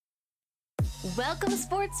Welcome,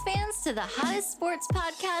 sports fans, to the hottest sports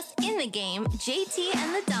podcast in the game, JT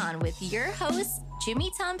and the Don, with your hosts, Jimmy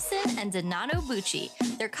Thompson and Donato Bucci.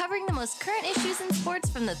 They're covering the most current issues in sports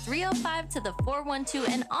from the 305 to the 412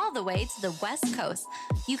 and all the way to the West Coast.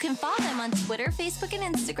 You can follow them on Twitter, Facebook,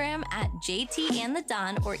 and Instagram at JT and the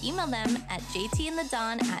Don, or email them at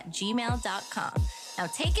jtandthedon@gmail.com. Now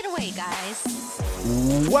take it away, guys.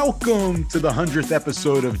 Welcome to the 100th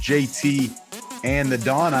episode of JT and the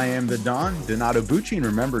Don. I am the Don, Donato Bucci, and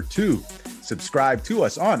remember to subscribe to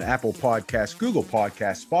us on Apple Podcasts, Google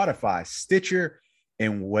Podcasts, Spotify, Stitcher,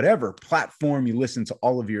 and whatever platform you listen to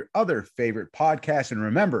all of your other favorite podcasts. And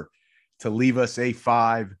remember to leave us a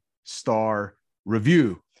 5-star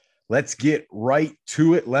review. Let's get right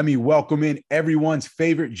to it. Let me welcome in everyone's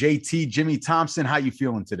favorite JT, Jimmy Thompson. How you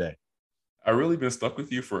feeling today? I've really been stuck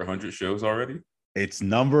with you for 100 shows already. It's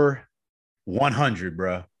number 100,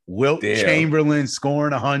 bro. Wilt Chamberlain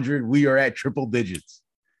scoring 100. We are at triple digits.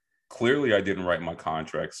 Clearly, I didn't write my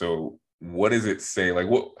contract. So what does it say? Like,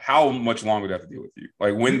 how much longer do I have to deal with you?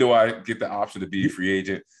 Like, when do I get the option to be a free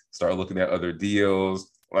agent, start looking at other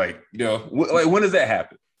deals? Like, when does that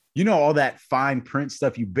happen? You know, all that fine print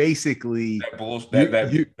stuff, you basically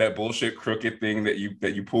that bullshit crooked thing that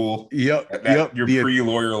you pull. Yep. Your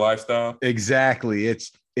pre-lawyer lifestyle. Exactly.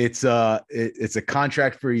 It's a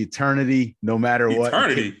contract for eternity, no matter what.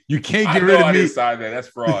 Eternity. You can't get rid of me. I didn't sign that. That's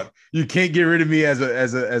fraud. You can't get rid of me as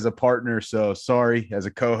a partner. So sorry, as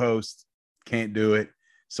a co-host, can't do it.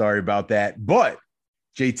 Sorry about that. But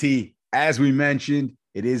JT, as we mentioned,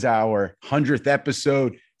 it is our 100th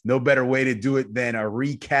episode. No better way to do it than a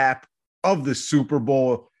recap of the Super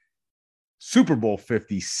Bowl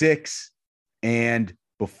 56. And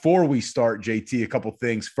before we start, JT, a couple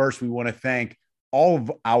things. First, we want to thank all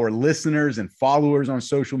of our listeners and followers on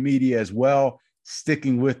social media as well,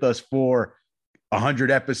 sticking with us for 100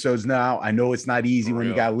 episodes now. I know it's not easy when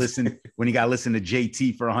you got to listen to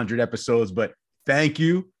JT for 100 episodes, but thank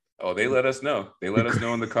you. Oh, they let us know. They let us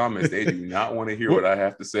know in the comments. They do not want to hear what I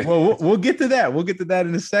have to say. Well, we'll get to that. We'll get to that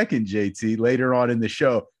in a second, JT, later on in the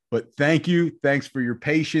show. But thank you. Thanks for your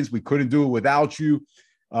patience. We couldn't do it without you.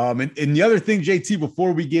 And the other thing, JT,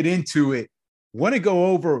 before we get into it, want to go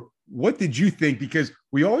over what did you think? Because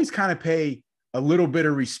we always kind of pay a little bit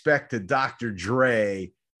of respect to Dr.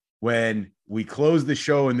 Dre when we close the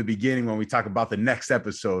show in the beginning, when we talk about the next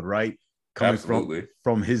episode, right? Coming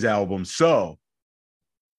from his album. So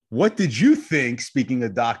what did you think, speaking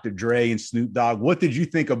of Dr. Dre and Snoop Dogg, what did you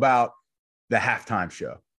think about the halftime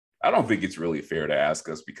show? I don't think it's really fair to ask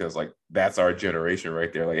us because, like, that's our generation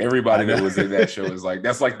right there. Like, everybody that was in that show is like,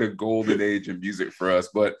 that's like the golden age of music for us.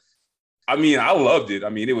 But, I mean, I loved it. I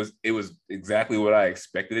mean, it was exactly what I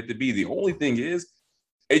expected it to be. The only thing is,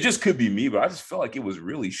 it just could be me, but I just felt like it was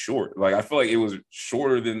really short. Like, I feel like it was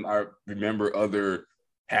shorter than I remember other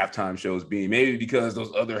halftime shows being, maybe because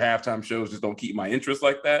those other halftime shows just don't keep my interest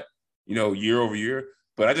like that, year over year.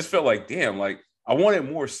 But I just felt like, damn, like I wanted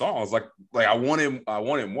more songs. Like I wanted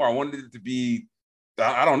more. I wanted it to be,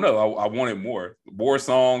 I don't know. I wanted more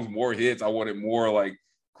songs, more hits. I wanted more like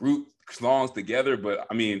group songs together. But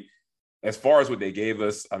I mean, as far as what they gave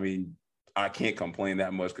us, I mean, I can't complain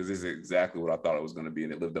that much because this is exactly what I thought it was going to be.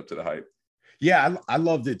 And it lived up to the hype. Yeah, I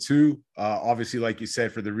loved it too. Obviously, like you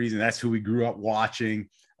said, for the reason that's who we grew up watching.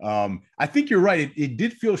 I think you're right. It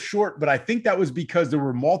did feel short, but I think that was because there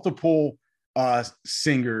were multiple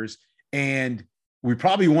singers, and we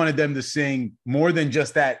probably wanted them to sing more than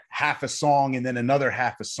just that half a song and then another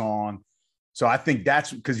half a song. So I think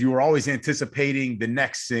that's because you were always anticipating the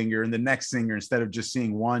next singer and the next singer instead of just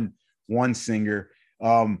seeing one singer.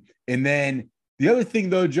 And then the other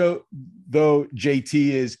thing, though, JT,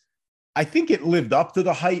 is I think it lived up to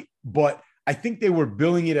the hype, but I think they were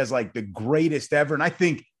billing it as like the greatest ever. And I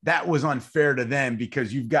think that was unfair to them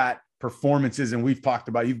because you've got performances, and we've talked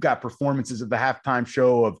about, you've got performances at the halftime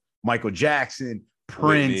show of Michael Jackson,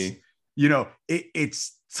 Prince. Whitney.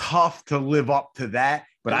 It's tough to live up to that.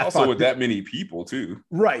 But and also with that many people too.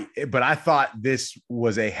 Right. But I thought this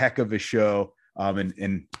was a heck of a show.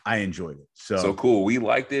 And I enjoyed it. So cool. We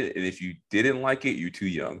liked it. And if you didn't like it, you're too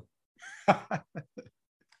young.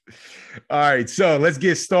 All right, so let's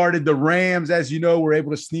get started. The Rams, as you know, were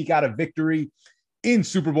able to sneak out a victory in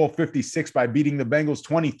Super Bowl 56 by beating the Bengals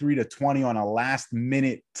 23-20 on a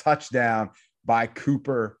last-minute touchdown by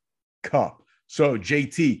Cooper Kupp. So,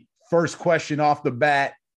 JT, first question off the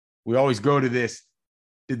bat, we always go to this.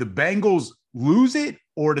 Did the Bengals lose it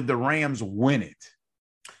or did the Rams win it?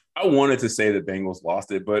 I wanted to say the Bengals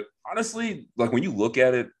lost it, but honestly, like when you look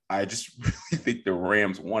at it, I just really think the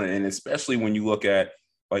Rams won it. And especially when you look at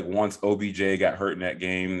like once OBJ got hurt in that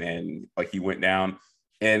game and like he went down,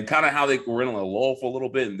 and kind of how they were in a lull for a little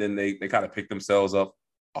bit, and then they kind of picked themselves up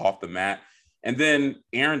off the mat. And then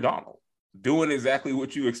Aaron Donald doing exactly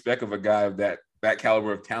what you expect of a guy of that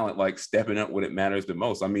caliber of talent, like stepping up when it matters the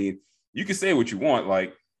most. I mean, you can say what you want,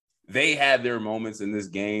 like they had their moments in this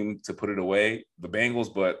game to put it away, the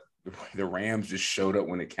Bengals, but the Rams just showed up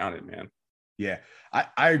when it counted, man. Yeah,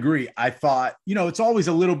 I agree. I thought, it's always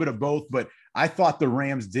a little bit of both, but I thought the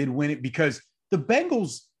Rams did win it because the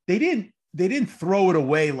Bengals, they didn't throw it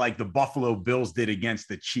away like the Buffalo Bills did against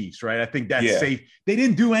the Chiefs, right? I think that's safe. They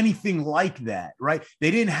didn't do anything like that, right?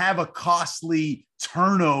 They didn't have a costly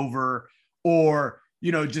turnover or,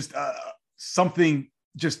 just something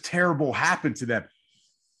just terrible happened to them.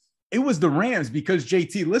 It was the Rams because,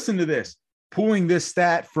 JT, listen to this, pulling this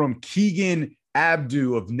stat from Keegan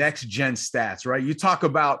Abdu of Next Gen Stats, right? You talk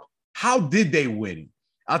about how did they win?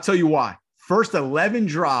 I'll tell you why. First 11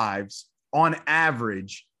 drives on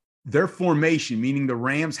average, their formation, meaning the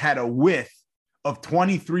Rams, had a width of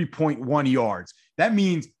 23.1 yards. That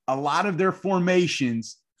means a lot of their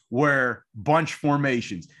formations were bunch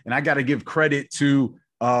formations. And I got to give credit to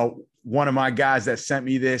one of my guys that sent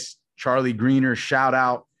me this, Charlie Greener, shout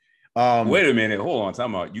out. Wait a minute. Hold on.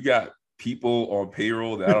 Time out. You got people on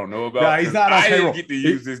payroll that I don't know about. No, he's not on payroll. I didn't get to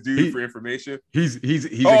use this dude for information. He's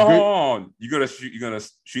hold on. You're gonna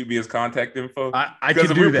shoot me his contact info? I can do that.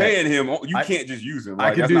 Because if we're paying him, you can't just use him.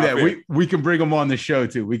 Like, I can do that. Fair. We can bring him on the show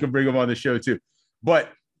too.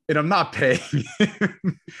 But and I'm not paying.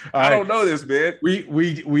 I don't know this, man.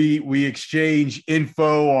 We exchange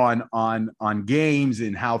info on games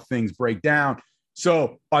and how things break down.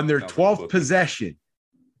 So on their 12th possession,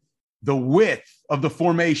 the width of the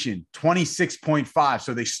formation, 26.5.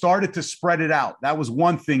 So they started to spread it out. That was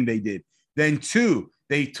one thing they did. Then two,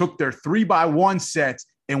 they took their 3x1 sets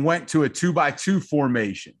and went to a 2x2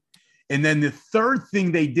 formation. And then the third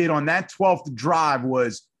thing they did on that 12th drive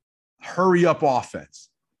was hurry up offense.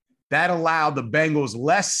 That allowed the Bengals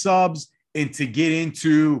less subs and to get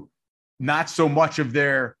into not so much of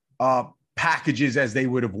their packages as they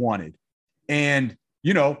would have wanted. And,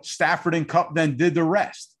 Stafford and Kupp then did the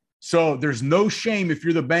rest. So there's no shame if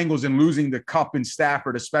you're the Bengals in losing the Kupp and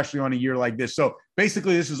Stafford, especially on a year like this. So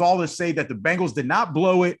basically, this is all to say that the Bengals did not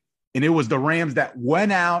blow it, and it was the Rams that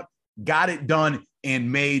went out, got it done,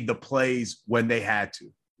 and made the plays when they had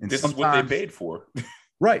to. And this is what they paid for.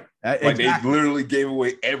 Right. Like exactly. They literally gave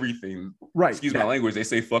away everything. Right. Excuse my language. They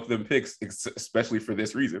say fuck them picks, especially for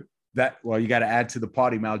this reason. You got to add to the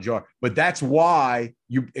potty mouth jar. But that's why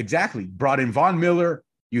you brought in Von Miller.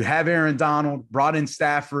 You have Aaron Donald, brought in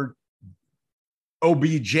Stafford.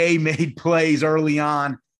 OBJ made plays early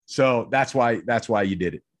on. So that's why you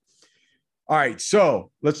did it. All right. So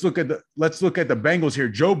let's look at the Bengals here.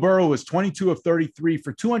 Joe Burrow was 22 of 33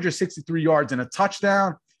 for 263 yards and a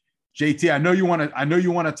touchdown. JT, I know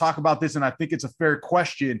you want to talk about this, and I think it's a fair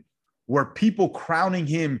question. Were people crowning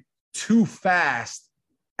him too fast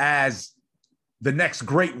as the next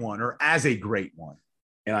great one or as a great one?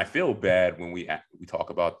 And I feel bad when we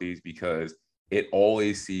talk about these because it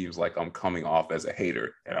always seems like I'm coming off as a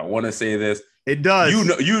hater. And I want to say this. It does.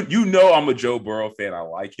 You know I'm a Joe Burrow fan. I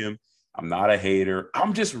like him. I'm not a hater.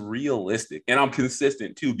 I'm just realistic. And I'm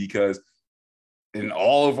consistent too, because in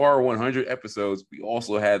all of our 100 episodes, we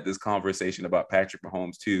also had this conversation about Patrick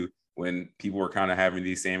Mahomes too, when people were kind of having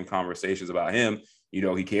these same conversations about him.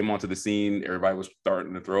 He came onto the scene. Everybody was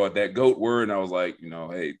starting to throw out that GOAT word. And I was like,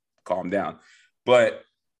 hey, calm down. But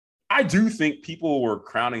I do think people were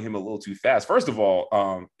crowning him a little too fast. First of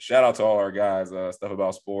all, shout out to all our guys, Stuff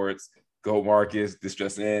About Sports, Go Marcus, This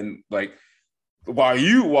Just In. Like while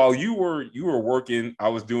you were working, I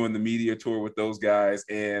was doing the media tour with those guys.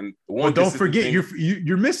 And don't forget,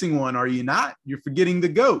 you're missing one, are you not? You're forgetting the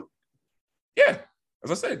GOAT. Yeah,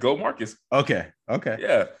 as I said, Go Marcus. Okay.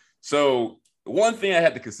 Yeah. So one thing I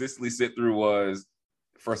had to consistently sit through was,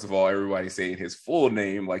 first of all, everybody saying his full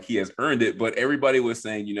name like he has earned it, but everybody was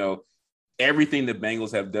saying, everything the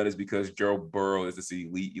Bengals have done is because Joe Burrow is this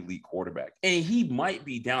elite quarterback. And he might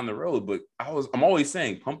be down the road, but I'm always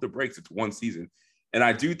saying pump the brakes. It's one season. And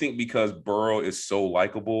I do think because Burrow is so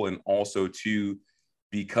likable, and also too,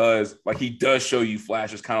 because like he does show you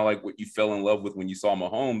flashes, kind of like what you fell in love with when you saw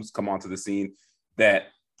Mahomes come onto the scene, that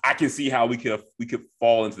I can see how we could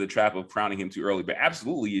fall into the trap of crowning him too early, but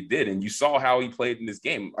absolutely it did. And you saw how he played in this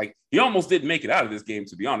game. Like he almost didn't make it out of this game,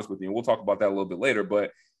 to be honest with you. And we'll talk about that a little bit later, but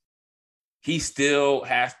he still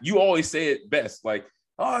has, you always say it best, like,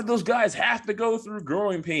 oh, those guys have to go through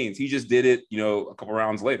growing pains. He just did it, a couple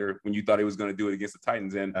rounds later when you thought he was going to do it against the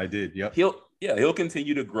Titans. And I did. Yep. He'll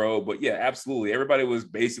continue to grow, but yeah, absolutely. Everybody was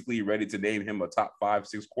basically ready to name him a top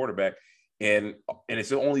 5-6 quarterback. And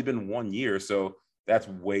it's only been 1 year. So That's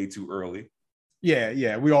way too early.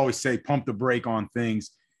 Yeah. We always say pump the brake on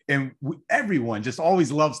things. And everyone just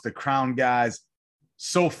always loves to crown guys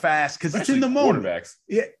so fast because it's in the moment.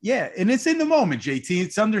 Yeah. And it's in the moment, JT.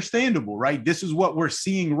 It's understandable, right? This is what we're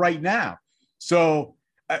seeing right now. So,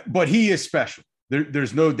 but he is special.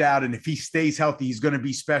 There's no doubt. And if he stays healthy, he's going to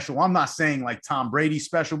be special. I'm not saying like Tom Brady's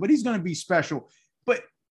special, but he's going to be special.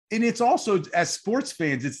 And it's also, as sports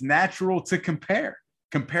fans, it's natural to compare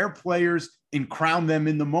players and crown them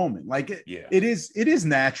in the moment. Like it is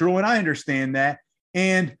natural. And I understand that.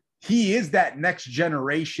 And he is that next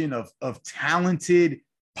generation of talented,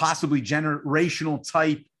 possibly generational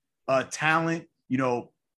type talent,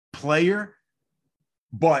 player.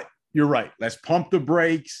 But you're right. Let's pump the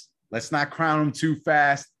brakes. Let's not crown him too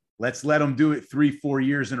fast. Let's let him do it 3-4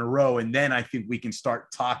 years in a row. And then I think we can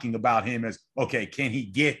start talking about him as, okay, can he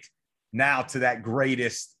get now to that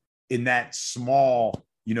greatest in that small,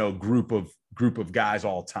 group of guys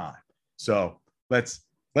all time? So let's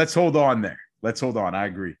hold on there. Let's hold on. I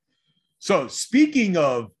agree. So speaking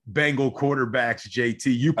of Bengal quarterbacks,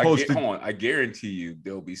 JT, you posted. I guarantee you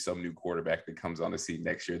there'll be some new quarterback that comes on the scene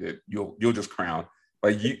next year that you'll just crown.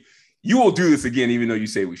 Like you will do this again, even though you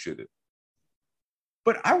say we shouldn't.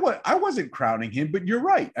 But I wasn't crowning him. But you're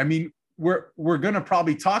right. I mean, we're gonna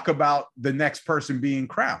probably talk about the next person being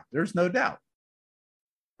crowned. There's no doubt.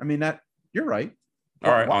 I mean, that you're right.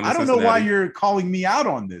 All right. I don't know why you're calling me out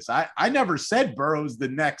on this. I never said Burrow's the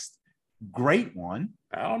next great one.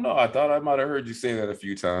 I don't know. I thought I might have heard you say that a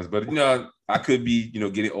few times, but I could be,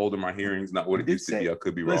 getting older. My hearing's not what it used to be. I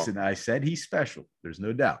could be wrong. Listen, I said he's special. There's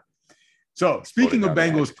no doubt. So speaking of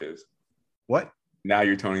Bengals, what? Now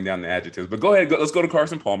you're toning down the adjectives, but go ahead. Let's go to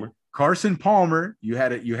Carson Palmer. Carson Palmer, you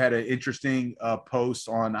had an interesting post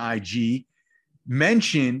on IG,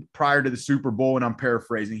 mentioned prior to the Super Bowl, and I'm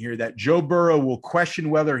paraphrasing here, that Joe Burrow will question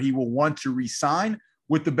whether he will want to re-sign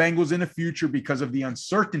with the Bengals in the future because of the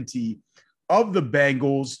uncertainty of the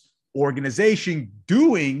Bengals organization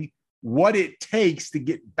doing what it takes to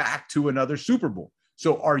get back to another Super Bowl.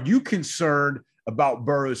 So are you concerned about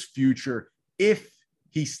Burrow's future if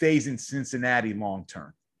he stays in Cincinnati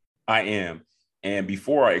long-term? I am. And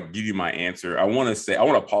before I give you my answer, I want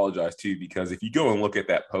to apologize too, because if you go and look at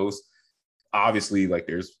that post, obviously like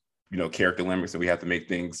there's, character limits and we have to make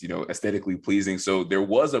things, aesthetically pleasing. So there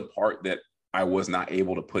was a part that I was not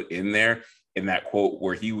able to put in there in that quote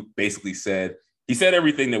where he basically said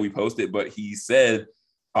everything that we posted, but he said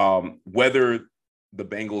whether the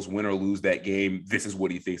Bengals win or lose that game, this is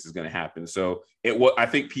what he thinks is going to happen. So I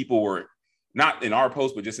think people were not in our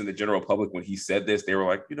post, but just in the general public, when he said this, they were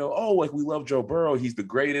like, like we love Joe Burrow. He's the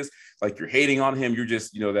greatest. Like you're hating on him. You're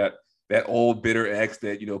just, that old bitter ex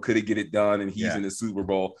that, couldn't get it done and he's in the Super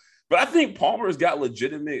Bowl. But I think Palmer's got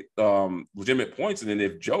legitimate points. And then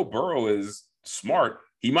if Joe Burrow is smart,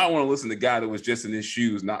 he might want to listen to the guy that was just in his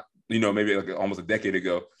shoes, not, maybe like almost a decade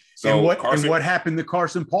ago. So and what happened to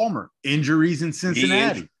Carson Palmer? Injuries in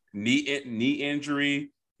Cincinnati. Knee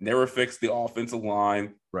injury, never fixed the offensive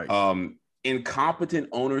line. Right. Incompetent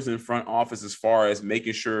owners in front office as far as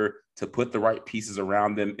making sure to put the right pieces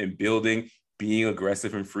around them and building, being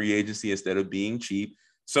aggressive in free agency instead of being cheap.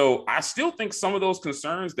 So I still think some of those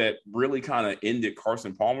concerns that really kind of ended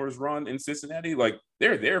Carson Palmer's run in Cincinnati, like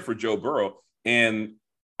they're there for Joe Burrow. And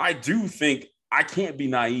I do think I can't be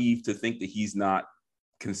naive to think that he's not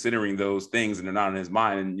considering those things and they're not in his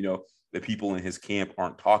mind. And, the people in his camp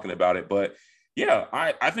aren't talking about it. But yeah,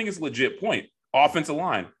 I think it's a legit point. Offensive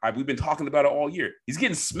line. We've been talking about it all year. He's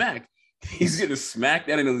getting smacked. He's getting smacked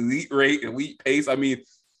at an elite rate, elite pace. I mean,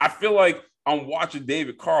 I feel like I'm watching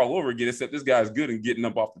David Carr all over again, except this guy's good and getting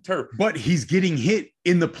up off the turf. But he's getting hit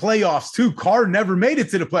in the playoffs too. Carr never made it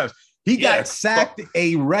to the playoffs. He got sacked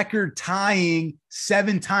a record-tying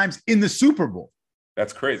 7 times in the Super Bowl.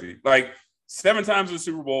 That's crazy. Like 7 times in the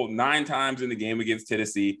Super Bowl, 9 times in the game against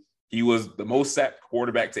Tennessee. He was the most sacked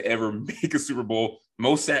quarterback to ever make a Super Bowl,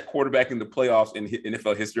 most sacked quarterback in the playoffs in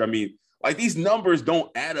NFL history. I mean, like these numbers don't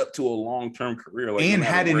add up to a long-term career. Like, and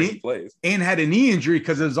had a knee injury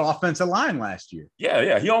because of his offensive line last year.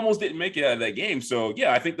 Yeah. He almost didn't make it out of that game. So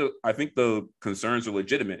yeah, I think the concerns are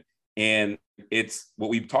legitimate. And it's what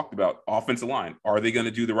we've talked about, offensive line. Are they going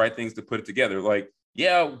to do the right things to put it together? Like,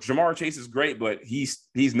 yeah, Jamar Chase is great, but he's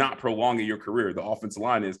not prolonging your career. The offensive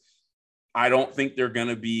line is. I don't think they're going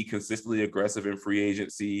to be consistently aggressive in free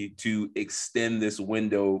agency to extend this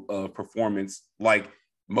window of performance like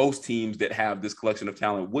most teams that have this collection of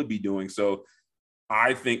talent would be doing. So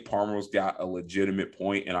I think Palmer's got a legitimate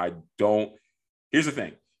point, and here's the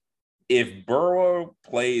thing. If Burrow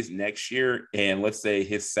plays next year and let's say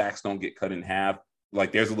his sacks don't get cut in half,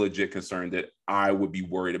 like there's a legit concern that I would be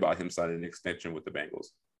worried about him signing an extension with the Bengals.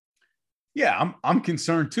 Yeah, I'm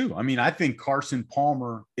concerned too. I mean, I think Carson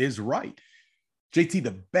Palmer is right. JT,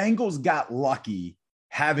 the Bengals got lucky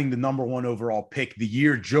having the number 1 overall pick the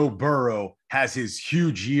year Joe Burrow has his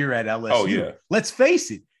huge year at LSU. Oh, yeah. Let's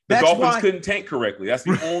face it. The Dolphins couldn't tank correctly. That's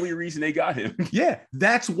the only reason they got him. Yeah,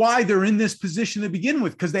 that's why they're in this position to begin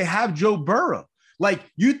with, because they have Joe Burrow. Like,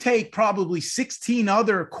 you take probably 16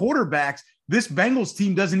 other quarterbacks, this Bengals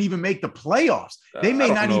team doesn't even make the playoffs. They may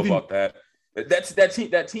not even about that.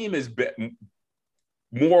 That team is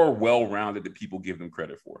more well-rounded than people give them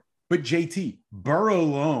credit for. But JT, Burrow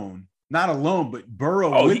alone, not alone, but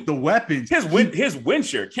Burrow with the weapons. His win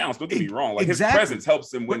share counts. Don't get me wrong. Like, his presence helps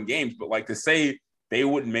them win games. But like, to say they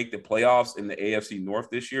wouldn't make the playoffs in the AFC North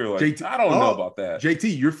this year, like, JT, I don't know about that.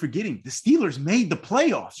 JT, you're forgetting the Steelers made the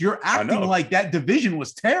playoffs. You're acting like that division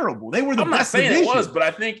was terrible. They were the best division. I'm not saying it was, but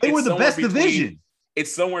I think they were the best division.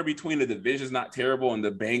 It's somewhere between the division's not terrible and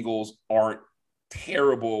the Bengals aren't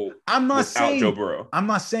terrible. I'm not saying Joe Burrow. I'm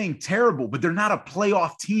not saying terrible, but they're not a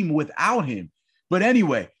playoff team without him. But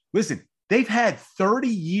anyway, listen, they've had 30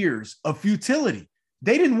 years of futility.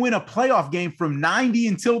 They didn't win a playoff game from 90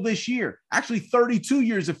 until this year. Actually, 32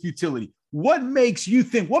 years of futility. What makes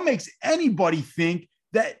anybody think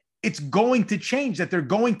that it's going to change, that they're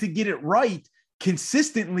going to get it right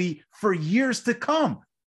consistently for years to come?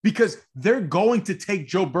 Because they're going to take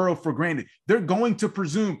Joe Burrow for granted. They're going to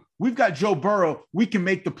presume we've got Joe Burrow, we can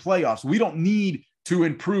make the playoffs. We don't need to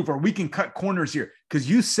improve, or we can cut corners here. Because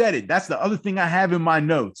you said it. That's the other thing I have in my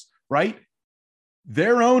notes, right?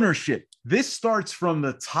 Their ownership. This starts from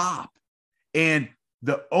the top. And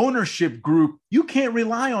the ownership group, you can't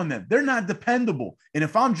rely on them. They're not dependable. And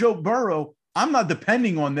if I'm Joe Burrow, I'm not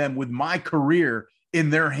depending on them with my career in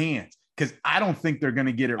their hands, because I don't think they're going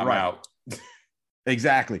to get it right. Out.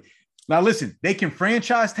 Exactly. Now, listen, they can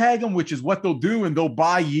franchise tag him, which is what they'll do, and they'll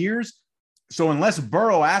buy years. So unless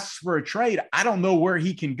Burrow asks for a trade, I don't know where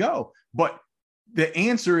he can go. But the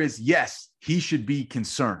answer is yes, he should be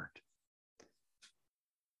concerned.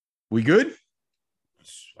 We good?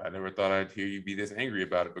 I never thought I'd hear you be this angry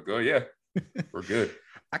about it, but go, yeah, we're good.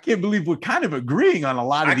 I can't believe we're kind of agreeing on a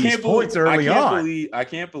lot of these points early on. I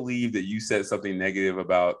can't believe that you said something negative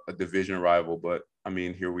about a division rival, but I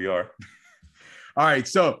mean, here we are. All right,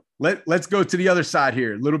 so let's go to the other side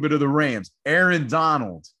here. A little bit of the Rams. Aaron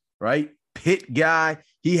Donald, right? Pitt guy.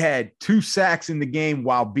 He had 2 sacks in the game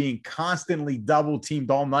while being constantly double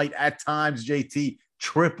teamed all night. At times, JT,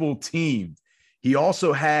 triple teamed. He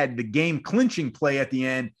also had the game clinching play at the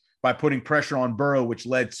end by putting pressure on Burrow, which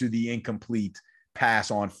led to the incomplete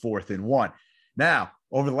pass on 4th and 1. Now,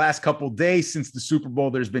 over the last couple of days since the Super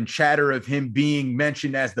Bowl, there's been chatter of him being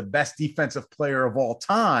mentioned as the best defensive player of all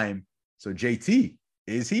time. So, JT,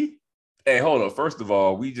 is he? Hey, hold on. First of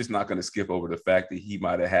all, we just not going to skip over the fact that he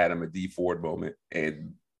might have had him a D Ford moment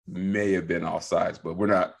and may have been offsides, but we're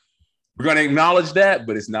going to acknowledge that,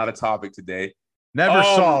 but it's not a topic today. Never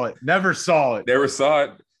saw it. Never saw it.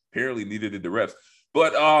 Apparently neither did the refs,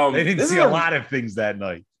 but they didn't see a lot of things that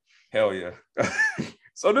night. Hell yeah.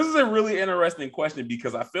 So this is a really interesting question,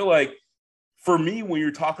 because I feel like for me, when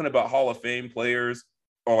you're talking about Hall of Fame players,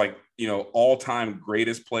 or like, all-time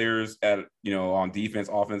greatest players at, on defense,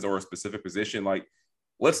 offense, or a specific position, like,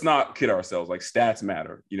 let's not kid ourselves. Like, stats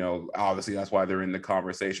matter, obviously that's why they're in the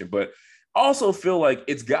conversation, but I also feel like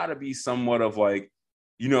it's got to be somewhat of like,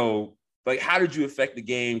 like, how did you affect the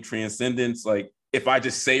game? Transcendence. Like, if I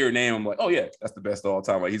just say your name, I'm like, oh yeah, that's the best of all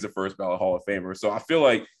time. Like, he's a first ballot Hall of Famer. So I feel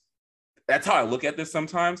like that's how I look at this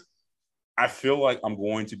sometimes. I feel like I'm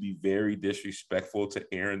going to be very disrespectful to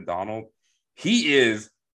Aaron Donald.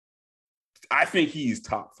 I think he's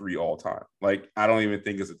top 3 all time. Like, I don't even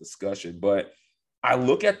think it's a discussion, but I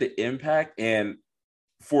look at the impact, and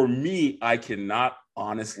for me, I cannot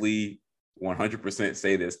honestly 100%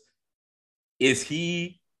 say this. Is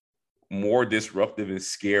he more disruptive and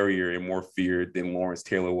scarier and more feared than Lawrence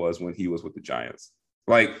Taylor was when he was with the Giants?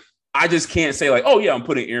 Like, I just can't say like, oh yeah, I'm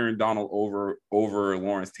putting Aaron Donald over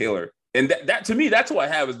Lawrence Taylor. And that to me, that's who I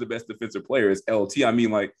have as the best defensive player is LT. I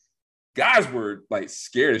mean, like, guys were like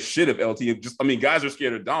scared as shit of LT. Guys are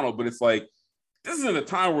scared of Donald, but it's like, this isn't a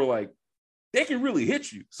time where like they can really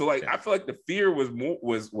hit you. So like, I feel like the fear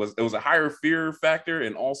was a higher fear factor.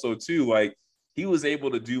 And also too, like, he was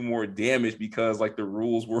able to do more damage because like the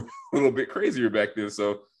rules were a little bit crazier back then.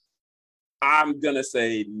 So I'm going to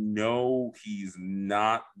say, no, he's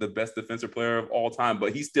not the best defensive player of all time,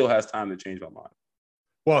 but he still has time to change my mind.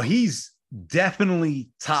 Well, he's definitely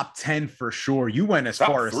top 10 for sure. You went as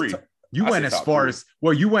far as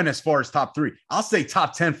top 3. I'll say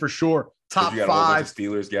top 10 for sure. top you got 5. a whole bunch of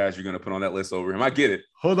Steelers guys you're going to put on that list over him. I get it.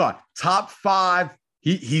 Hold on. Top 5.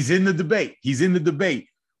 He's in the debate. He's in the debate.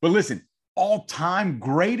 But listen, all-time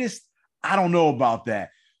greatest, I don't know about that.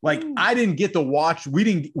 Like, I didn't get to watch. We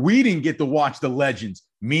didn't get to watch the legends.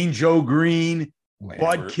 Mean Joe Green,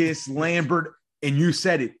 Bud Kiss, Lambert, and you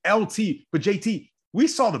said it, LT. But JT, we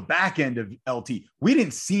saw the back end of LT. We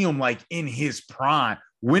didn't see him like in his prime,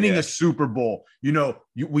 winning a Super Bowl. You know,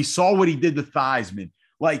 we saw what he did to Theismann.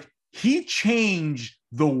 Like, he changed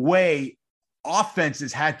the way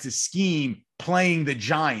offenses had to scheme playing the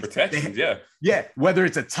Giants. Protections, yeah. Whether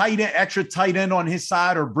it's a tight end, extra tight end on his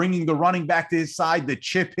side, or bringing the running back to his side to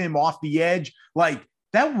chip him off the edge. Like,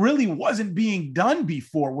 that really wasn't being done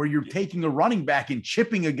before, where you're taking a running back and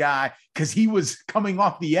chipping a guy because he was coming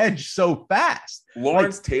off the edge so fast.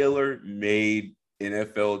 Lawrence Taylor made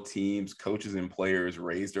NFL teams, coaches, and players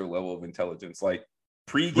raise their level of intelligence. Like,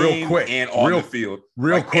 pregame and on the field.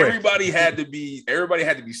 Everybody had to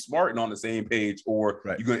be smart and on the same page, or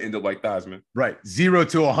you're going to end up like Theismann. Right. 0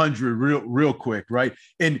 to 100 real quick, right?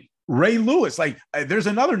 And Ray Lewis, like, there's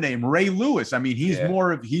another name, Ray Lewis. I mean,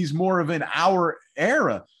 he's more of an our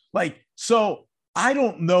era. Like, so I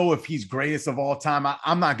don't know if he's greatest of all time.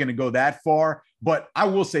 I'm not going to go that far, but I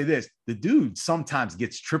will say this. The dude sometimes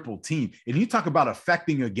gets triple teamed. And you talk about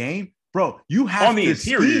affecting a game, bro, you have on the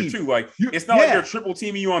interior too. Like, it's not like they're triple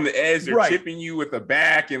teaming you on the edge. They're chipping you with the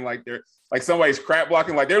back, and like they're like somebody's crap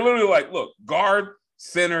blocking. Like, they're literally like, look, guard,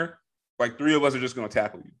 center, like 3 of us are just going to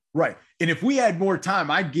tackle you. Right. And if we had more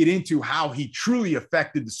time, I'd get into how he truly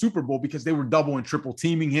affected the Super Bowl, because they were double and triple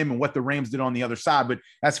teaming him and what the Rams did on the other side. But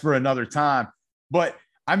that's for another time. But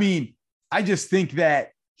I mean, I just think that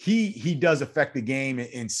he does affect the game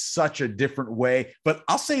in such a different way. But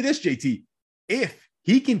I'll say this, JT, if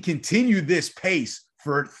he can continue this pace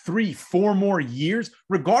for 3-4 more years,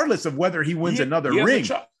 regardless of whether he wins another ring.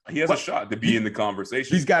 He has a shot to be in the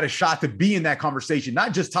conversation. He's got a shot to be in that conversation,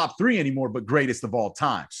 not just top 3 anymore, but greatest of all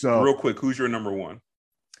time. So real quick, who's your number 1?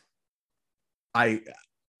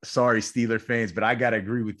 Sorry, Steeler fans, but I got to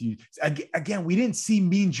agree with you. Again, we didn't see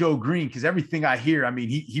Mean Joe Green, because everything I hear, I mean,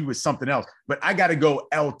 he was something else. But I got to go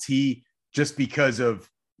LT just because of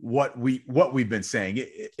what we've been saying.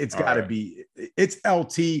 It's got to be – it's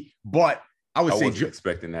LT, but I wasn't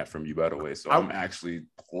expecting that from you, by the way. So I'm actually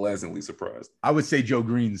pleasantly surprised. I would say Joe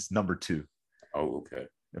Green's number 2. Oh, okay.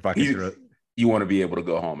 If I can you want to be able to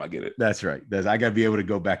go home. I get it. That's right. I got to be able to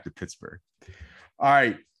go back to Pittsburgh. All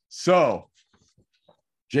right. So,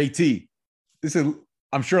 JT,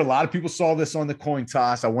 I'm sure a lot of people saw this on the coin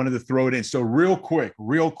toss. I wanted to throw it in. So real quick,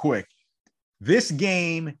 this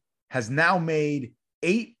game has now made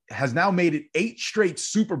it 8 straight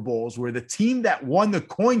Super Bowls where the team that won the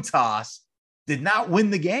coin toss did not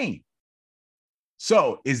win the game.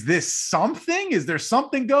 So is this something? Is there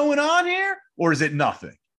something going on here, or is it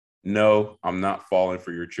nothing? No, I'm not falling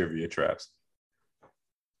for your trivia traps.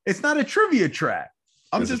 It's not a trivia trap.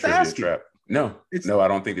 I'm just asking. Trap. No, I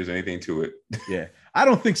don't think there's anything to it. Yeah, I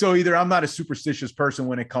don't think so either. I'm not a superstitious person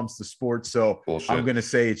when it comes to sports. So bullshit. I'm going to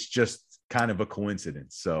say it's just kind of a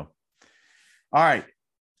coincidence. So, all right.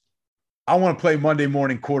 I want to play Monday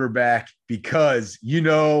morning quarterback because,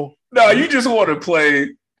 No, you just want to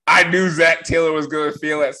play. I knew Zac Taylor was going to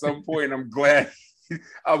fail at some point, and I'm glad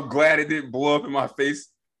it didn't blow up in my face,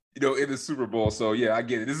 in the Super Bowl. So, yeah, I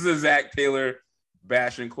get it. This is a Zac Taylor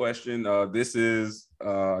bashing question. This is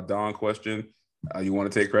a Don question. You want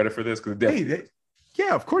to take credit for this?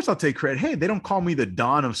 Yeah, of course I'll take credit. Hey, they don't call me the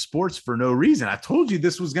Don of sports for no reason. I told you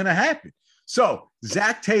this was going to happen. So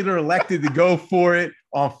Zac Taylor elected to go for it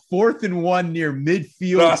on 4th and 1 near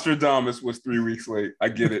midfield. Nostradamus was 3 weeks late. I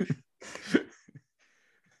get it.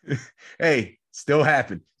 Hey, still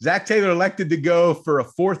happened. Zac Taylor elected to go for a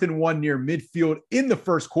 4th and 1 near midfield in the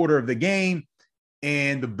first quarter of the game,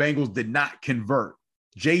 and the Bengals did not convert.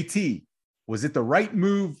 JT, was it the right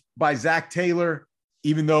move by Zac Taylor,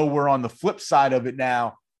 even though we're on the flip side of it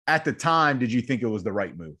now? At the time, did you think it was the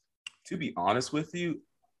right move? To be honest with you,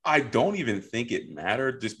 I don't even think it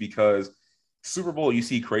mattered, just because Super Bowl, you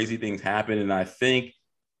see crazy things happen. And I think,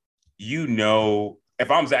 if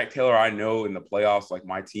I'm Zac Taylor, I know in the playoffs, like,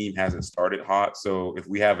 my team hasn't started hot. So if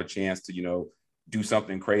we have a chance to, do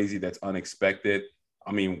something crazy that's unexpected,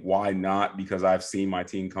 I mean, why not? Because I've seen my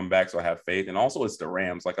team come back, so I have faith. And also, it's the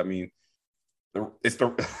Rams. Like, I mean, they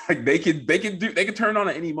could turn on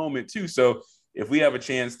at any moment too. So if we have a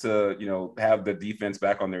chance to, have the defense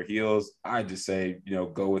back on their heels, I just say,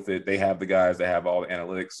 go with it. They have the guys that have all the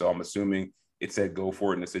analytics. So I'm assuming it said go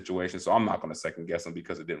for it in the situation. So I'm not going to second guess them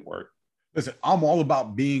because it didn't work. Listen, I'm all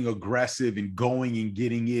about being aggressive and going and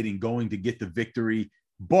getting it and going to get the victory.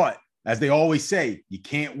 But as they always say, you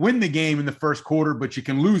can't win the game in the first quarter, but you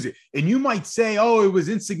can lose it. And you might say, oh, it was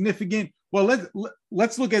insignificant. Well,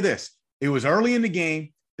 let's look at this. It was early in the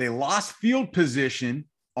game. They lost field position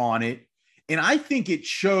on it. And I think it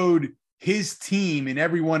showed his team and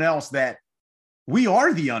everyone else that we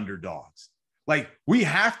are the underdogs. Like, we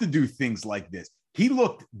have to do things like this. He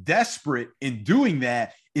looked desperate in doing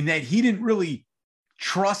that, in that he didn't really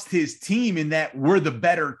trust his team, in that we're the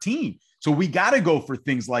better team. So we got to go for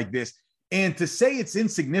things like this. And to say it's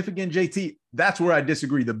insignificant, JT, that's where I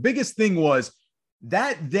disagree. The biggest thing was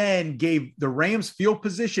that then gave the Rams field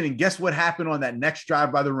position. And guess what happened on that next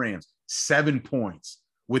drive by the Rams? 7 points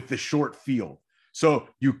with the short field. So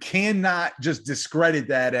you cannot just discredit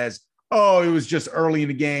that as, oh, it was just early in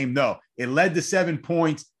the game. No, it led to 7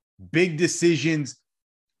 points. Big decisions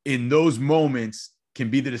in those moments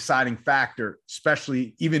can be the deciding factor,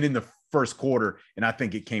 especially even in the first quarter. And I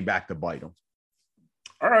think it came back to bite them.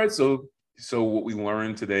 All right. So what we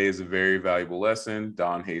learned today is a very valuable lesson.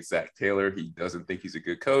 Don hates Zach Taylor. He doesn't think he's a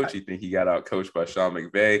good coach. He thinks he got out coached by Sean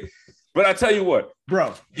McVay. But I tell you what,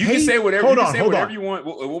 bro, you can say whatever. Whatever you want.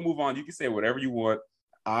 We'll move on. You can say whatever you want.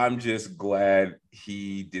 I'm just glad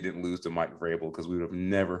he didn't lose to Mike Vrabel, because we would have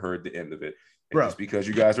never heard the end of it. And bro, just because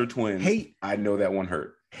you guys are twins, I know that one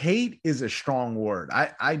hurt. Hate is a strong word.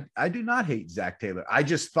 I do not hate Zach Taylor. I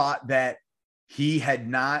just thought that he was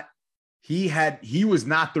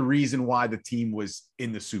not the reason why the team was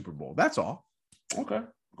in the Super Bowl. That's all. Okay.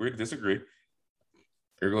 Agree to disagree.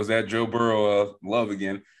 There goes that Joe Burrow love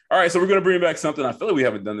again. All right. So we're going to bring back something. I feel like we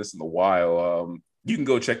haven't done this in a while. You can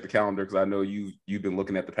go check the calendar, because I know you've been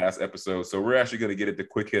looking at the past episodes. So we're actually going to get into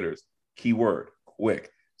quick hitters. Keyword,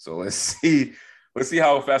 quick. So let's see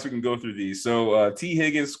how fast we can go through these. So T.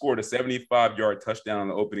 Higgins scored a 75-yard touchdown on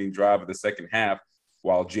the opening drive of the second half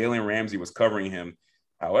while Jalen Ramsey was covering him.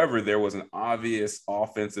 However, there was an obvious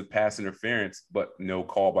offensive pass interference, but no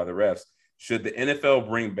call by the refs. Should the NFL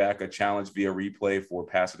bring back a challenge via replay for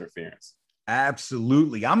pass interference?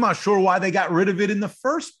 Absolutely. I'm not sure why they got rid of it in the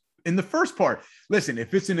first part. Listen,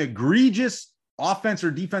 if it's an egregious offense or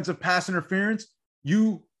defensive pass interference,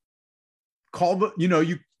 you call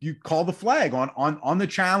the flag on the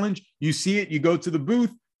challenge. You see it, you go to the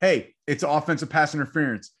booth. Hey, it's offensive pass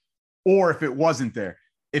interference. Or if it wasn't there.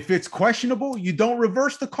 If it's questionable, you don't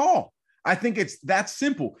reverse the call. I think it's that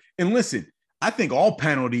simple. And listen, I think all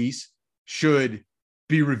penalties should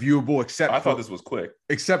be reviewable, except this was quick.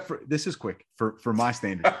 Except for this is quick for my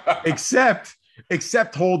standard. except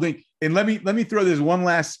holding. And let me throw this one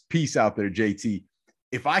last piece out there, JT.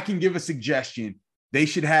 If I can give a suggestion, they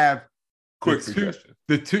should have suggestion.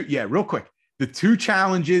 Real quick. The two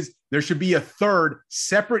challenges, there should be a third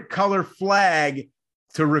separate color flag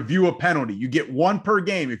to review a penalty. You get one per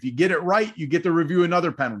game. If you get it right, you get to review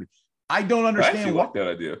another penalty. I don't understand that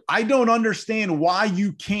idea. I don't understand why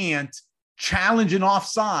you can't challenge an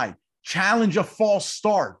offside, challenge a false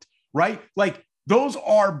start, right? Like, those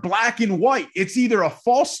are black and white. It's either a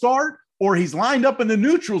false start or he's lined up in the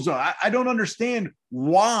neutral zone. I don't understand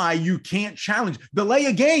why you can't challenge. Delay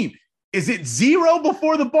a game. Is it 0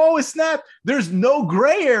 before the ball is snapped? There's no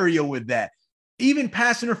gray area with that. Even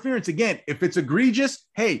pass interference, again, if it's egregious,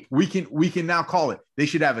 hey, we can now call it. They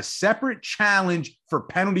should have a separate challenge for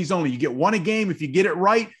penalties only. You get one a game. If you get it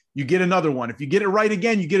right, you get another one. If you get it right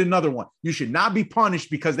again, you get another one. You should not be punished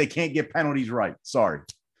because they can't get penalties right. Sorry.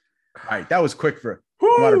 All right, that was quick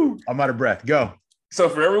I'm out of breath. Go. So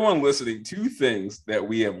for everyone listening, two things that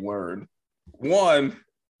we have learned. One,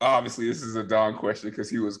 obviously, this is a Don question because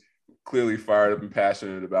he was clearly fired up and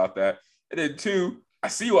passionate about that. And then two, I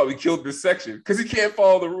see why we killed this section, because he can't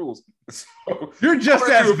follow the rules. So you're just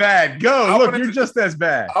as bad. Go. Look, you're just as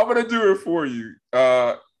bad. I'm going to do it for you.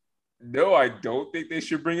 No, I don't think they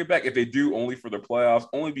should bring it back. If they do, only for the playoffs,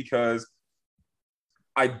 only because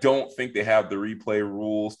I don't think they have the replay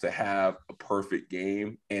rules to have a perfect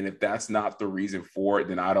game. And if that's not the reason for it,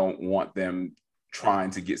 then I don't want them trying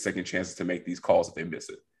to get second chances to make these calls if they miss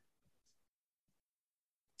it.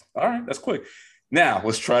 All right, that's quick. Now,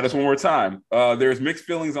 let's try this one more time. There's mixed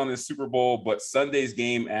feelings on this Super Bowl, but Sunday's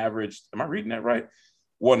game averaged, am I reading that right?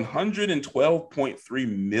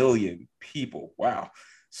 112.3 million people. Wow.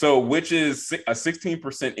 So, which is a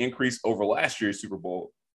 16% increase over last year's Super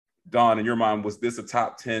Bowl. Don, in your mind, was this a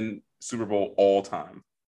top 10 Super Bowl all time?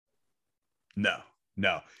 No.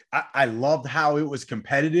 I loved how it was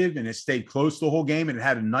competitive and it stayed close the whole game, and it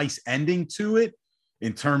had a nice ending to it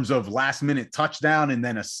in terms of last minute touchdown. And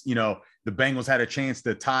then, the Bengals had a chance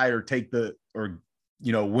to tie or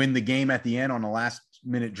win the game at the end on the last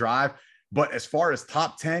minute drive. But as far as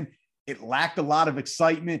top 10, it lacked a lot of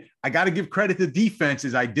excitement. I got to give credit to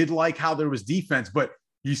defenses. I did like how there was defense, but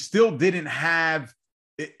you still didn't have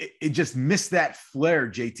it just missed that flair,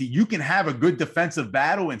 JT. You can have a good defensive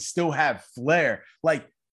battle and still have flair. Like,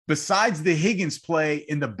 besides the Higgins play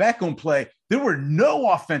and the Beckham play, there were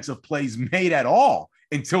no offensive plays made at all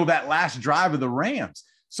until that last drive of the Rams.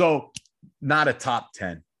 So not a top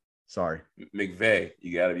 10. Sorry. McVay,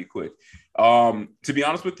 you got to be quick. To be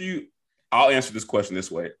honest with you, I'll answer this question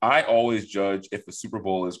this way. I always judge if the Super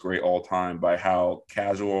Bowl is great all time by how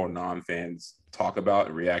casual or non-fans talk about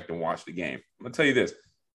and react and watch the game. I'm going to tell you this.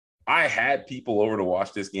 I had people over to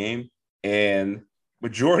watch this game, and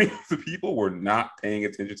majority of the people were not paying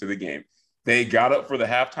attention to the game. They got up for the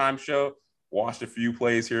halftime show, watched a few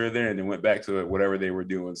plays here or there, and then went back to whatever they were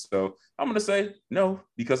doing. So I'm going to say no,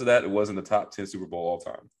 because of that, it wasn't the top 10 Super Bowl all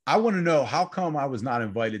time. I want to know, how come I was not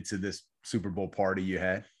invited to this Super Bowl party you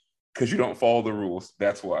had? Because you don't follow the rules.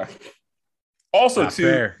 That's why. Also,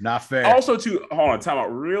 not fair. Also, hold on, time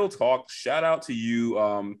out. Real talk. Shout out to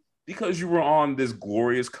you. Because you were on this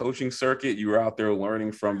glorious coaching circuit, you were out there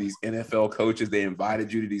learning from these NFL coaches. They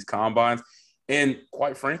invited you to these combines, and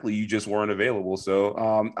quite frankly, you just weren't available. So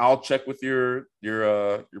I'll check with your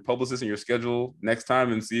publicist and your schedule next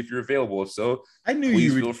time and see if you're available. If so,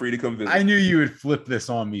 please feel free to come visit. I knew you would flip this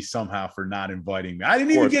on me somehow for not inviting me. I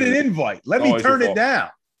didn't even get an invite. Let me turn it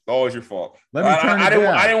down. Always your fault. Let me turn it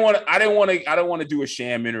down. I didn't want to do a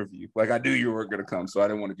sham interview. Like, I knew you were going to come, so I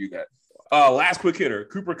didn't want to do that. Last quick hitter.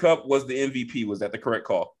 Cooper Kupp was the MVP. Was that the correct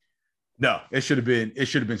call? No, it should have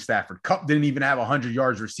been Stafford. Kupp didn't even have 100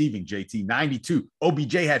 yards receiving, JT. 92.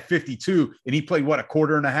 OBJ had 52, and he played, a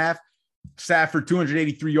quarter and a half? Stafford,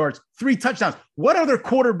 283 yards, 3 touchdowns. What other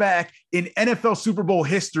quarterback in NFL Super Bowl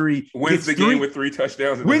history wins the game with 3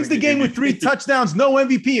 touchdowns? Wins the game with 3 touchdowns, no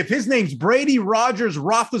MVP. If his name's Brady, Rodgers,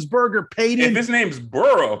 Roethlisberger, Peyton. If his name's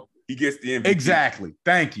Burrow, he gets the MVP. Exactly.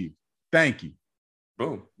 Thank you.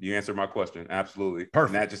 Boom. You answered my question. Absolutely.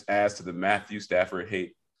 Perfect. And that just adds to the Matthew Stafford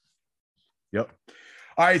hate. Yep.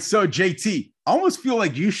 All right. So, JT, I almost feel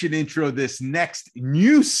like you should intro this next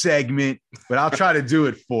new segment, but I'll try to do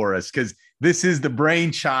it for us because this is the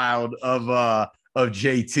brainchild of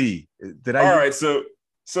JT. All right. So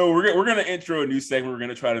we're going to intro a new segment. We're going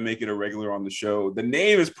to try to make it a regular on the show. The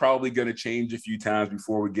name is probably going to change a few times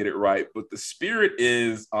before we get it right, but the spirit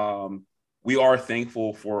is we are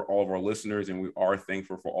thankful for all of our listeners, and we are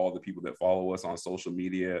thankful for all the people that follow us on social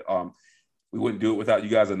media. We wouldn't do it without you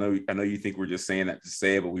guys. I know you think we're just saying that to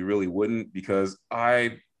say it, but we really wouldn't, because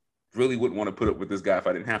I really wouldn't want to put up with this guy if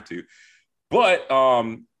I didn't have to. But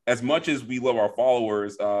as much as we love our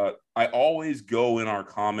followers, I always go in our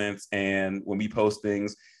comments and when we post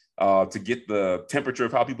things to get the temperature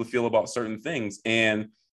of how people feel about certain things. And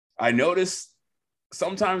I notice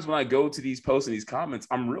sometimes when I go to these posts and these comments,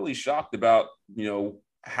 I'm really shocked about,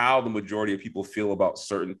 how the majority of people feel about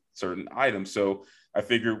certain items. So I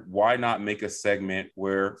figured, why not make a segment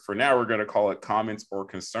where, for now, we're going to call it comments or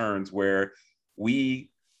concerns, where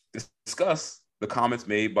we discuss the comments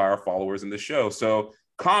made by our followers in the show. So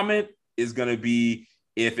comment is going to be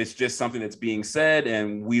if it's just something that's being said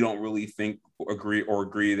and we don't really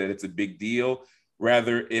agree that it's a big deal.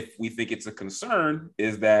 Rather, if we think it's a concern,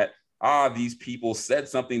 is that these people said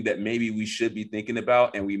something that maybe we should be thinking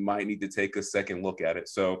about, and we might need to take a second look at it.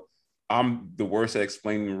 So I'm the worst at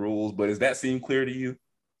explaining the rules, but does that seem clear to you?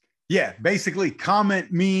 Yeah, basically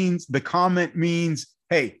comment means,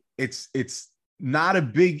 hey, it's not a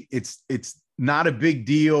big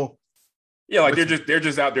deal. Yeah, like they're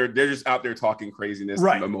just out there talking craziness,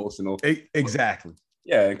 right? Emotional. Exactly.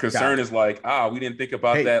 Yeah, and concern is like, we didn't think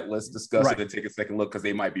about that. Let's discuss it and take a second look, because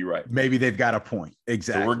they might be right. Maybe they've got a point.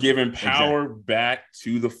 Exactly. So we're giving power back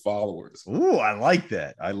to the followers. Ooh, I like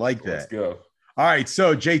that. Let's go. All right,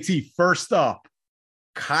 so JT, first up,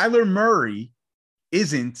 Kyler Murray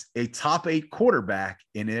isn't a top 8 quarterback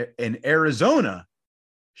in Arizona,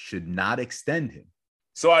 should not extend him.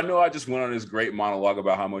 So I know I just went on this great monologue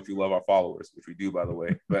about how much we love our followers, which we do, by the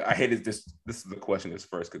way. But I hated this. This is the question is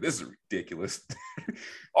first, because this is ridiculous.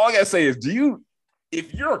 All I gotta say is,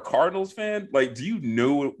 if you're a Cardinals fan, do you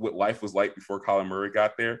know what life was like before Kyler Murray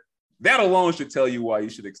got there? That alone should tell you why you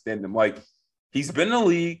should extend him. He's been in the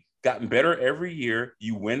league, gotten better every year.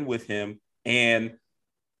 You win with him, and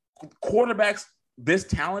quarterbacks this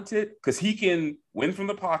talented, because he can win from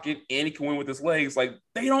the pocket and he can win with his legs.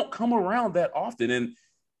 They don't come around that often. And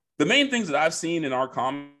the main things that I've seen in our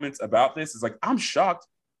comments about this is I'm shocked.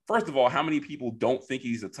 First of all, how many people don't think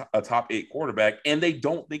he's a top 8 quarterback, and they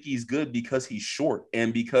don't think he's good because he's short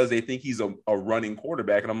and because they think he's a running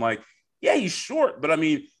quarterback. And I'm like, yeah, he's short, but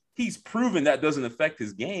he's proven that doesn't affect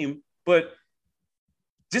his game. But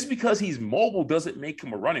just because he's mobile doesn't make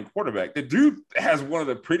him a running quarterback. The dude has one of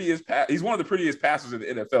the prettiest he's one of the prettiest passers in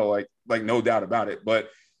the NFL, like no doubt about it. But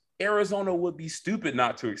Arizona would be stupid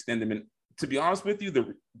not to extend him. And to be honest with you,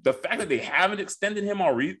 the fact that they haven't extended him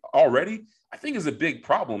already, I think is a big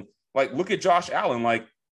problem. Like, look at Josh Allen. Like,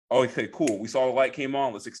 oh, okay, cool. We saw the light came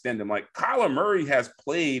on. Let's extend him. Like, Kyler Murray has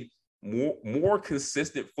played more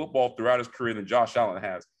consistent football throughout his career than Josh Allen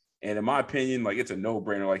has. And in my opinion, like, it's a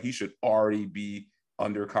no-brainer. Like, he should already be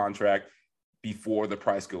under contract before the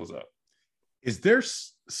price goes up. Is there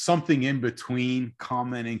something in between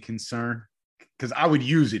comment and concern? Because I would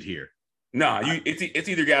use it here. No, it's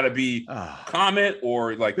either got to be comment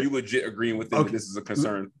or like you legit agreeing with them that this is a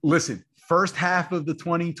concern. Listen, first half of the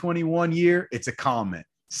 2021 year, it's a comment.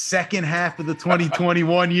 Second half of the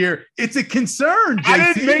 2021 year, it's a concern. JT.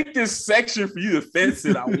 I didn't make this section for you to fence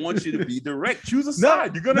it. I want you to be direct. Choose a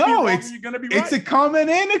side. You're gonna be wrong. You're gonna be right. It's a comment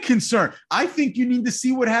and a concern. I think you need to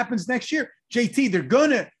see what happens next year. JT, they're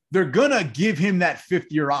gonna give him that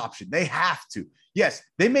 5th-year option. They have to. Yes,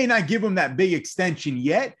 they may not give him that big extension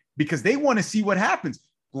yet because they want to see what happens.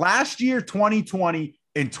 Last year, 2020.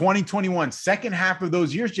 In 2021, second half of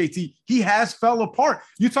those years, JT, he has fell apart.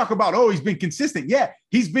 You talk about, he's been consistent. Yeah,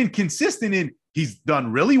 he's been consistent and he's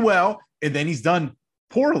done really well, and then he's done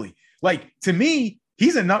poorly. Like, to me,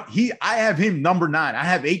 I have him number 9. I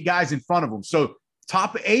have 8 guys in front of him. So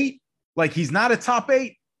top 8, like, he's not a top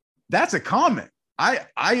 8. That's a comment. I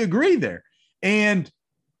agree there. And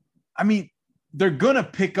I mean, they're gonna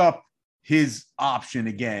pick up his option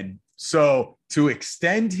again. So to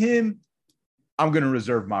extend him, I'm going to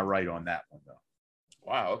reserve my right on that one, though.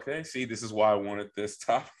 Wow. Okay. See, this is why I wanted this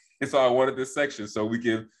topic. It's why I wanted this section, so we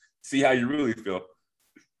can see how you really feel.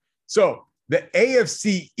 So the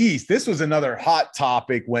AFC East, this was another hot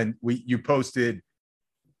topic when you posted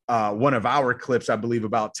one of our clips, I believe,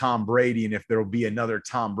 about Tom Brady and if there will be another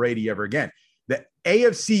Tom Brady ever again. The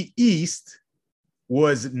AFC East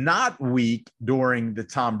was not weak during the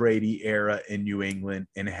Tom Brady era in New England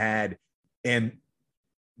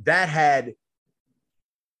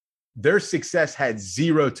their success had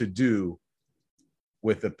zero to do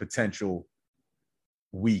with a potential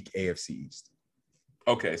weak AFC East.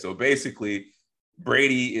 Okay, so basically,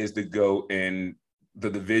 Brady is the GOAT, and the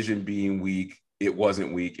division being weak, it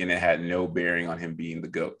wasn't weak, and it had no bearing on him being the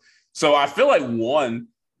GOAT. So I feel like when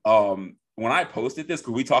I posted this,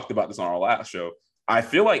 because we talked about this on our last show, I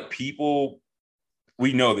feel like people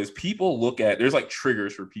look at, there's like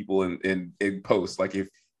triggers for people in posts. Like, if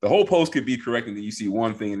the whole post could be correct and then you see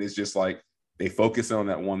one thing and it's just like they focus on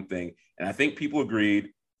that one thing. And I think people agreed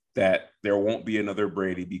that there won't be another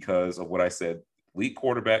Brady because of what I said, elite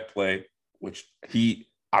quarterback play, which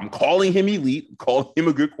I'm calling him elite, calling him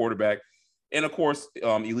a good quarterback. And of course,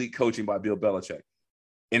 elite coaching by Bill Belichick.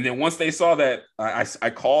 And then once they saw that, I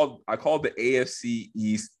called the AFC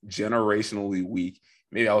East generationally weak.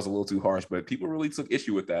 Maybe I was a little too harsh, but people really took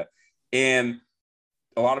issue with that. And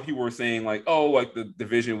a lot of people were saying like, like the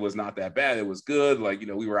division was not that bad. It was good. Like,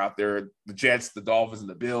 we were out there, the Jets, the Dolphins, and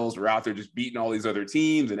the Bills were out there just beating all these other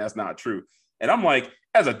teams. And that's not true. And I'm like,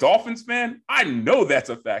 as a Dolphins fan, I know that's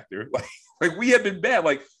a factor. Like we have been bad.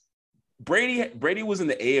 Like Brady was in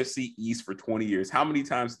the AFC East for 20 years. How many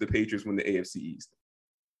times did the Patriots win the AFC East?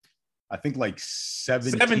 I think like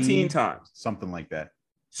 17 times, something like that.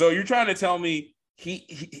 So you're trying to tell me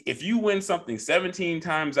if you win something 17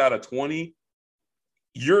 times out of 20,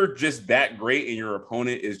 you're just that great and your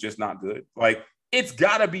opponent is just not good. Like, it's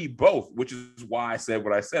got to be both, which is why I said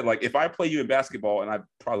what I said. Like, if I play you in basketball, and I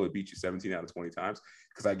probably would beat you 17 out of 20 times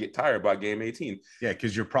because I get tired by game 18. Yeah,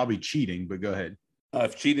 because you're probably cheating, but go ahead.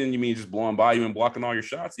 If cheating, you mean just blowing by you and blocking all your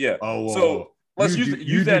shots? Yeah. Oh, so let's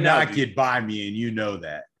use that analogy. Not get by me, and you know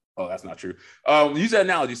that. Oh, that's not true. Use that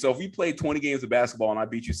analogy. So if we played 20 games of basketball and I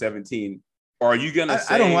beat you 17, are you going to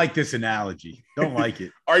say – I don't like this analogy. Don't like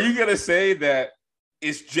it. Are you going to say that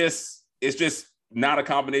it's just not a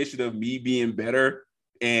combination of me being better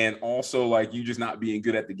and also like you just not being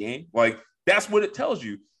good at the game? Like, that's what it tells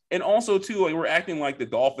you. And also too, like, we're acting like the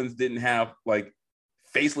Dolphins didn't have like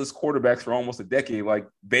faceless quarterbacks for almost a decade. Like,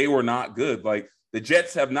 they were not good. Like, the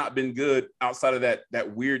Jets have not been good outside of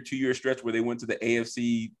that weird 2-year stretch where they went to the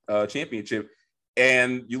AFC championship.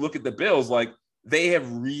 And you look at the Bills, like, they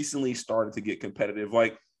have recently started to get competitive.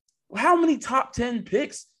 Like, how many top 10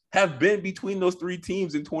 picks have been between those 3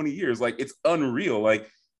 teams in 20 years? Like, it's unreal. Like,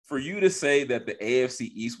 for you to say that the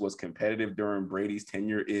AFC East was competitive during Brady's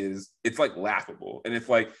tenure it's like laughable. And it's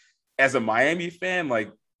like, as a Miami fan,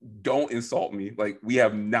 like, don't insult me. Like, we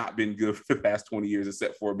have not been good for the past 20 years,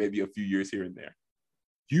 except for maybe a few years here and there.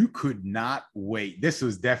 you could not wait. This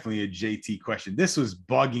was definitely a JT question. This was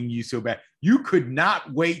bugging you so bad. You could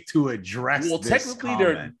not wait to address this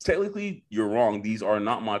comment. Technically, you're wrong. These are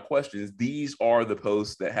not my questions. These are the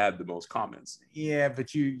posts that had the most comments. Yeah,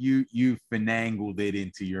 but you finagled it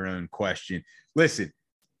into your own question. Listen,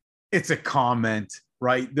 it's a comment,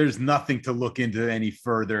 right? There's nothing to look into any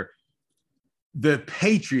further. The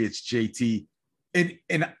Patriots, JT,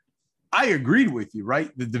 and I agreed with you,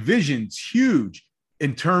 right? The division's huge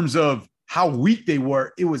in terms of how weak they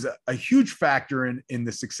were. It was a huge factor in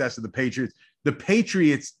the success of the Patriots. The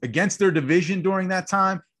Patriots against their division during that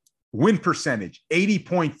time, win percentage,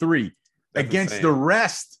 80.3. Against insane. the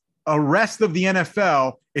rest of the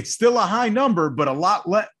NFL, it's still a high number, but a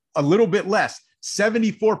little bit less,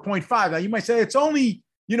 74.5. Now you might say it's only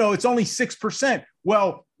 6%.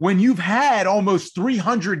 Well, when you've had almost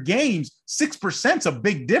 300 games, 6% is a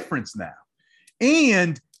big difference now.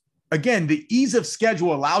 And again, the ease of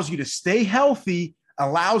schedule allows you to stay healthy,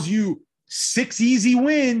 allows you 6 easy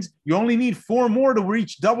wins. You only need 4 more to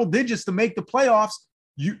reach double digits to make the playoffs.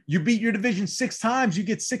 You beat your division 6 times. You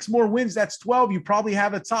get 6 more wins. That's 12. You probably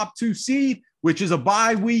have a top 2 seed, which is a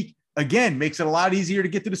bye week. Again, makes it a lot easier to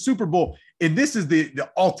get to the Super Bowl. And this is the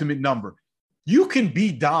ultimate number. You can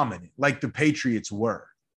be dominant like the Patriots were,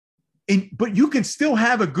 but you can still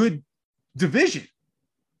have a good division.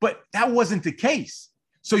 But that wasn't the case.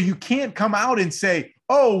 So you can't come out and say,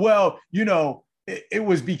 oh, well, it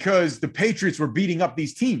was because the Patriots were beating up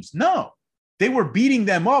these teams. No, they were beating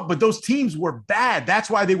them up, but those teams were bad.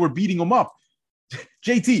 That's why they were beating them up.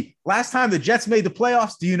 JT, last time the Jets made the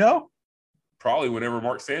playoffs, do you know? Probably whenever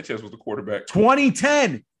Mark Sanchez was the quarterback.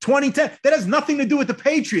 2010. That has nothing to do with the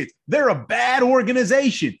Patriots. They're a bad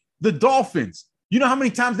organization. The Dolphins. You know how many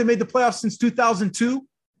times they made the playoffs since 2002?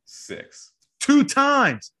 6. 2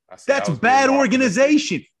 times. That's bad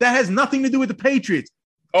organization. That has nothing to do with the Patriots.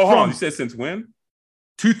 Oh, hold on. You said since when?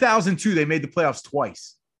 2002, they made the playoffs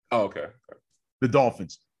twice. Oh, okay. The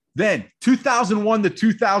Dolphins. Then 2001 to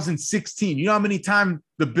 2016. You know how many times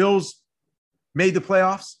the Bills made the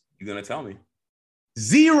playoffs? You're going to tell me.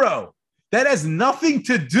 0. That has nothing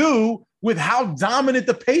to do with how dominant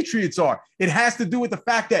the Patriots are. It has to do with the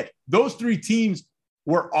fact that those 3 teams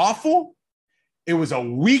were awful. It was a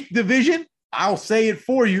weak division. I'll say it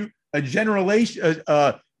for you. Generationally.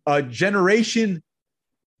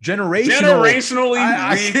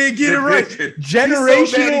 I can't get it right. Generational.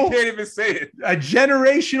 So bad he can't even say it. A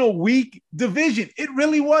generational weak division. It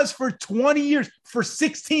really was for 20 years, for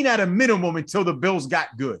 16 at a minimum until the Bills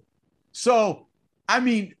got good. So, I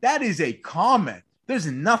mean, that is a comment. There's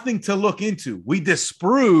nothing to look into. We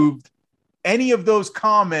disproved any of those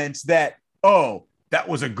comments that, oh, that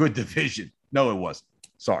was a good division. No, it wasn't.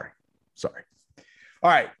 Sorry. All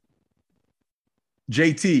right.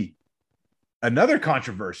 JT, another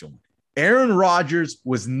controversial one. Aaron Rodgers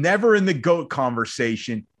was never in the GOAT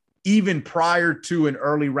conversation, even prior to an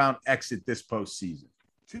early round exit this postseason.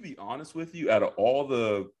 To be honest with you, out of all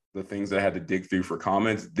the things that I had to dig through for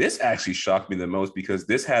comments, this actually shocked me the most because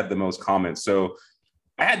this had the most comments. So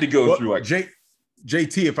I had to go through like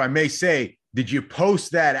JT, if I may say, did you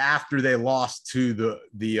post that after they lost to the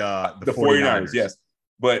 49ers? Yes.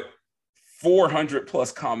 But 400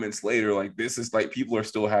 plus comments later, like this is like people are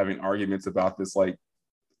still having arguments about this like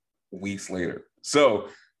weeks later. So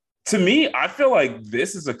to me, I feel like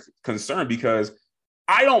this is a concern because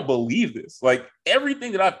I don't believe this. Like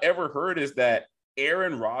everything that I've ever heard is that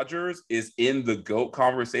Aaron Rodgers is in the GOAT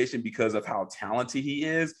conversation because of how talented he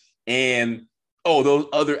is. And, oh, those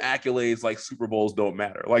other accolades like Super Bowls don't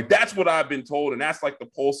matter. Like that's what I've been told. And that's like the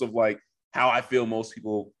pulse of like how I feel most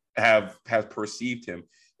people have perceived him.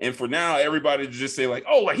 And for now, everybody to just say like,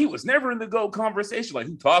 oh, like he was never in the GOAT conversation. Like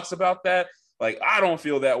who talks about that? Like, I don't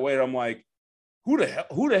feel that way. I'm like, who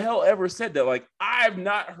the hell ever said that? Like, I've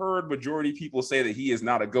not heard majority people say that he is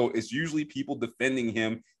not a GOAT. It's usually people defending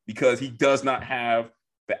him because he does not have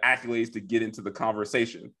the accolades to get into the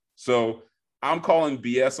conversation. So I'm calling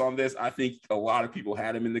BS on this. I think a lot of people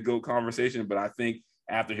had him in the GOAT conversation, but I think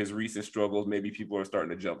after his recent struggles, maybe people are starting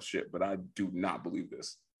to jump ship, but I do not believe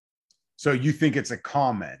this. So you think it's a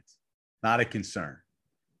comment, not a concern?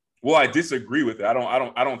 Well, I disagree with it. I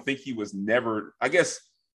don't think he was never, I guess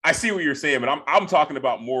I see what you're saying, but I'm talking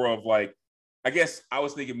about more of like, I guess I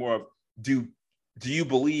was thinking more of, do you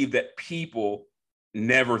believe that people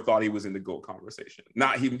never thought he was in the GOAT conversation,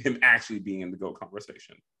 not him actually being in the GOAT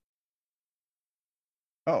conversation?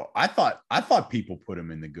 Oh, I thought people put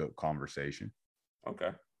him in the GOAT conversation.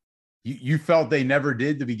 Okay. You felt they never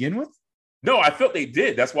did to begin with? No, I felt they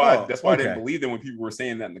did. That's why I didn't believe them when people were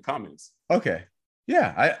saying that in the comments. Okay.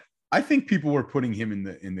 Yeah, I think people were putting him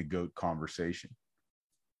in the GOAT conversation.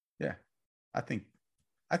 I think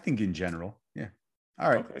in general. Yeah. All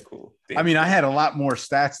right. Okay, cool. I mean, I had a lot more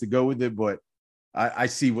stats to go with it, but I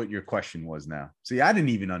see what your question was now. See, I didn't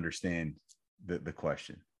even understand the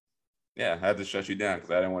question. Yeah, I had to shut you down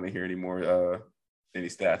because I didn't want to hear any more any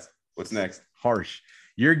stats. What's next? Harsh.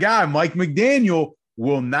 Your guy, Mike McDaniel,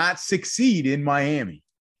 will not succeed in Miami.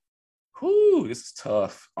 Whew, this is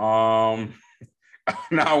tough. Now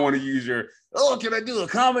I want to use your, can I do a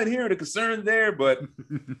comment here and a concern there? But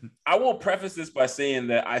I will preface this by saying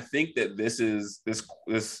that I think that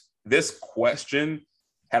this question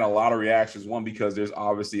had a lot of reactions. One, because there's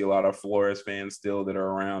obviously a lot of Flores fans still that are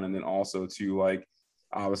around. And then also to like,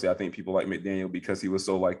 obviously I think people like McDaniel because he was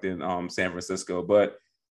so liked in San Francisco. But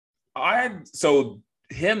so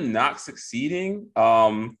him not succeeding,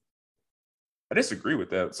 I disagree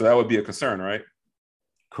with that. So that would be a concern, right?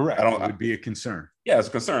 Correct. It would be a concern. Yeah, it's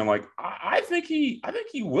a concern. Like I think he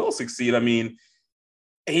will succeed. I mean,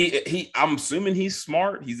 I'm assuming he's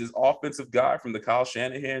smart. He's this offensive guy from the Kyle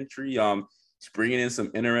Shanahan tree. He's bringing in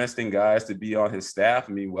some interesting guys to be on his staff.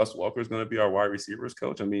 I mean, Wes Welker is going to be our wide receivers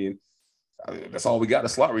coach. I mean, that's all we got, a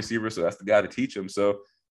slot receiver. So that's the guy to teach him. So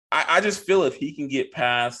I just feel if he can get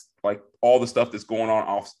past like all the stuff that's going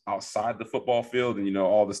on outside the football field and,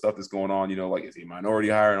 all the stuff that's going on, like is he minority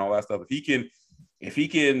hire and all that stuff. If he can,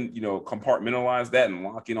 compartmentalize that and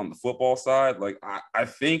lock in on the football side, like I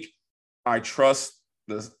think I trust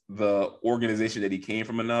the organization that he came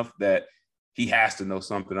from enough that he has to know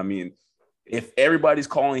something. I mean, if everybody's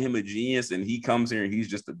calling him a genius and he comes here and he's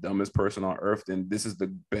just the dumbest person on earth, then this is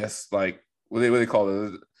the best, like, what they call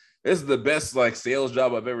it? This is the best, like, sales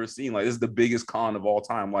job I've ever seen. Like, this is the biggest con of all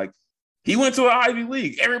time. Like, he went to an Ivy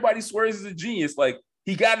League. Everybody swears he's a genius. Like,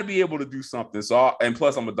 he got to be able to do something. So, and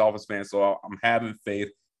plus I'm a Dolphins fan, so I'm having faith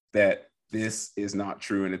that this is not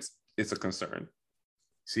true and it's a concern.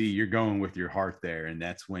 See, you're going with your heart there, and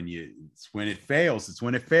that's when it's when it fails. It's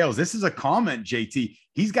when it fails. This is a comment, JT.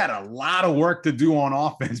 He's got a lot of work to do on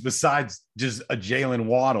offense besides just a Jalen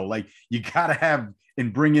Waddle. Like, you got to have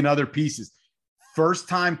and bring in other pieces.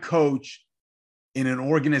 First-time coach in an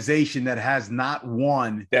organization that has not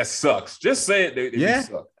won. That sucks. Just say it. Yeah.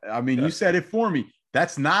 Suck. I mean, You said it for me.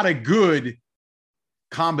 That's not a good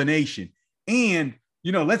combination. And,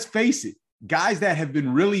 let's face it, guys that have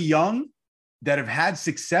been really young, that have had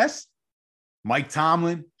success, Mike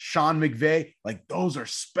Tomlin, Sean McVay, like those are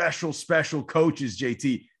special, special coaches,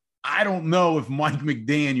 JT. I don't know if Mike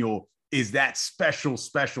McDaniel is that special,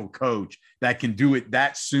 special coach that can do it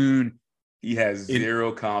that soon. He has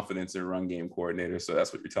zero confidence in run game coordinator. So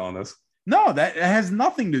that's what you're telling us. No, that has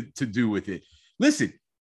nothing to do with it. Listen,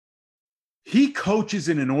 he coaches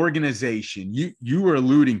in an organization. You were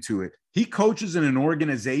alluding to it. He coaches in an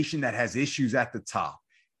organization that has issues at the top.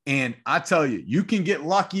 And I tell you, you can get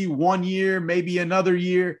lucky one year, maybe another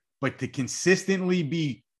year, but to consistently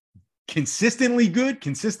be consistently good,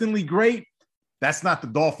 consistently great, that's not the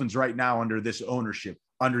Dolphins right now under this ownership,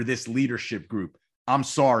 under this leadership group. I'm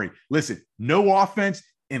sorry. Listen, no offense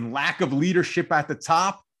and lack of leadership at the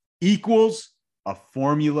top equals a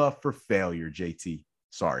formula for failure, JT.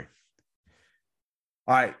 Sorry.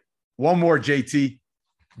 All right. One more, JT.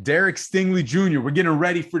 Derek Stingley Jr. We're getting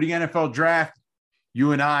ready for the NFL draft.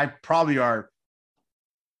 You and I probably are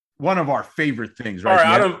one of our favorite things,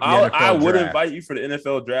 right? All right, I would invite you for the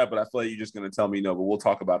NFL draft, but I feel like you're just going to tell me no, but we'll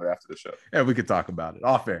talk about it after the show. Yeah, we could talk about it.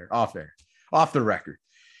 Off air, off the record.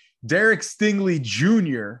 Derek Stingley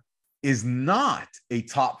Jr. is not a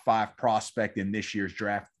top 5 prospect in this year's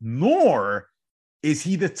draft, nor is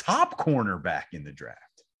he the top cornerback in the draft.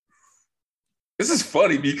 This is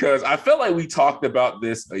funny because I felt like we talked about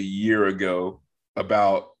this a year ago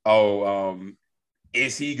about,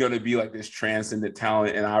 is he going to be like this transcendent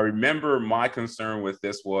talent? And I remember my concern with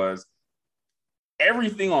this was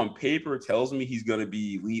everything on paper tells me he's going to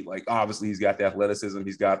be elite. Like, obviously he's got the athleticism.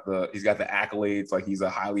 He's got the accolades. Like, he's a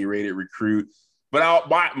highly rated recruit. But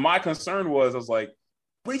my concern was, I was like,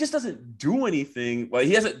 but he just doesn't do anything. Like,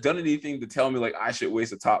 he hasn't done anything to tell me like I should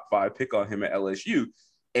waste a top 5 pick on him at LSU.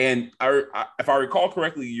 And if I recall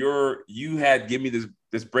correctly, you had given me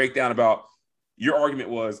this breakdown about your argument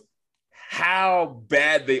was how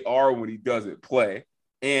bad they are when he doesn't play.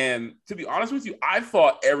 And to be honest with you, I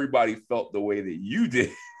thought everybody felt the way that you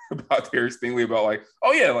did about Derek Stingley, about like,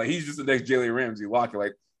 oh yeah, like he's just the next Jalen Ramsey Lockett.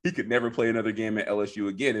 Like, he could never play another game at LSU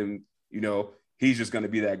again. And, he's just going to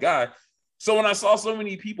be that guy. So when I saw so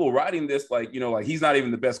many people writing this, like, like he's not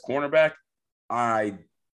even the best cornerback, I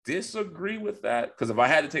disagree with that. Because if I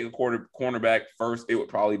had to take a cornerback first, it would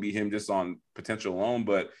probably be him just on potential alone.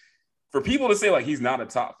 But for people to say like he's not a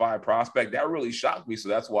top 5 prospect, that really shocked me. So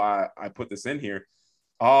that's why I put this in here.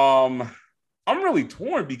 I'm really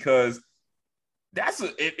torn because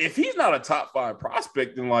if he's not a top 5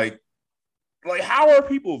 prospect, then like how are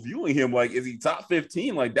people viewing him? Like, is he top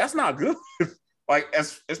 15? Like, that's not good. Like,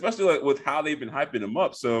 especially like with how they've been hyping him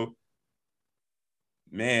up. So,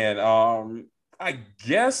 man, I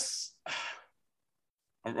guess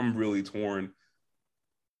I'm really torn.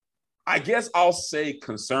 I guess I'll say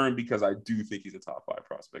concerned because I do think he's a top 5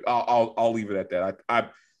 prospect. I'll leave it at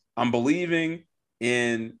that. I'm believing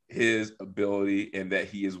in his ability and that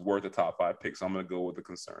he is worth a top 5 pick. So I'm going to go with the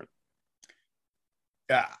concern.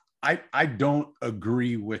 Yeah, I don't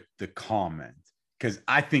agree with the comment because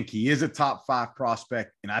I think he is a top 5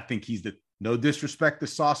 prospect, and I think he's no disrespect to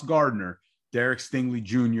Sauce Gardner. Derek Stingley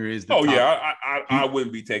Jr. is the top. Yeah, I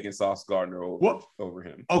wouldn't be taking Sauce Gardner over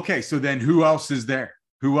him. Okay, so then who else is there?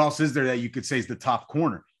 Who else is there that you could say is the top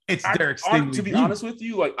corner? It's Derek Stingley. To be honest with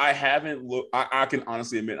you, like I haven't looked. I can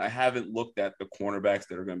honestly admit I haven't looked at the cornerbacks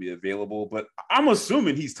that are going to be available, but I'm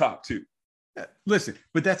assuming he's top 2. Listen,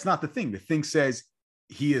 but that's not the thing. The thing says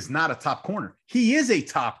he is not a top corner. He is a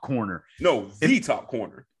top corner. No, top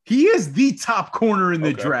corner. He is the top corner in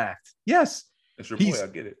the draft. Yes. That's your boy. I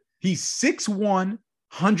get it. He's 6'1",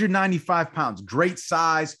 195 pounds. Great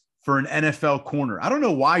size for an NFL corner. I don't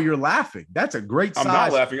know why you're laughing. That's a great size. I'm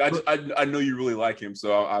not laughing. I know you really like him,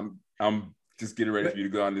 so I'm just getting ready for you to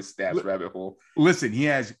go on this stats rabbit hole. Listen, he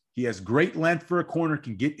has great length for a corner,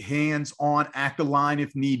 can get hands on at the line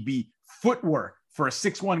if need be. Footwork for a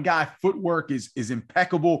 6'1" guy, footwork is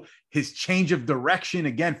impeccable. His change of direction,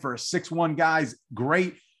 again, for a 6'1" guy is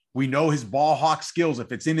great. We know his ball hawk skills.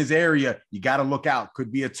 If it's in his area, you got to look out.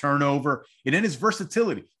 Could be a turnover. And then his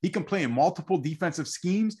versatility. He can play in multiple defensive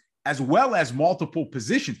schemes as well as multiple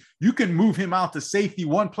positions. You can move him out to safety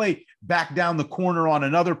one play, back down the corner on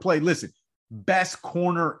another play. Listen, best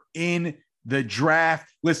corner in the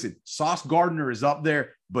draft. Listen, Sauce Gardner is up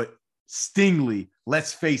there, but Stingley,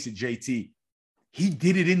 let's face it, JT, he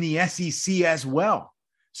did it in the SEC as well.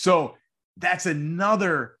 So that's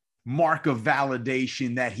another mark of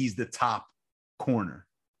validation that he's the top corner.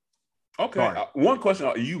 Okay. One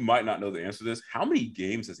question, you might not know the answer to this. How many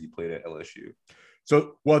games has he played at LSU?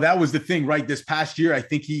 So, well, that was the thing, right? This past year, I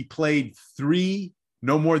think he played 3,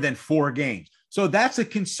 no more than 4 games. So that's a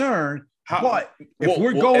concern. How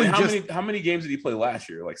many games did he play last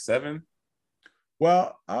year? Like 7?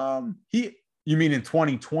 Well, you mean in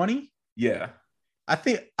 2020? Yeah. I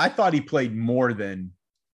thought he played more than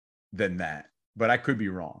that, but I could be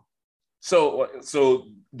wrong. So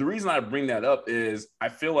the reason I bring that up is I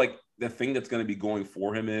feel like the thing that's going to be going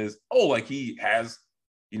for him is, like he has,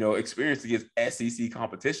 experience against SEC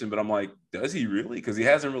competition, but I'm like, does he really? Because he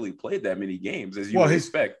hasn't really played that many games as you would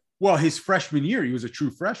expect. Well, his freshman year, he was a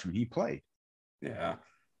true freshman. He played. Yeah.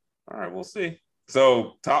 All right, we'll see.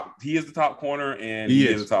 So he is the top corner and he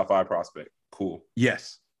is a top 5 prospect. Cool.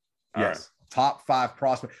 Yes. All yes. Right. Top 5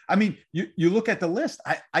 prospect. I mean, you look at the list.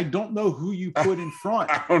 I don't know who you put in front.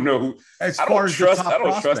 I don't know who. I don't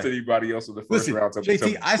trust anybody else in the first round to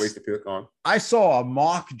waste the pick on. I saw a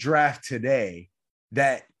mock draft today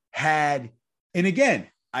that had, and again,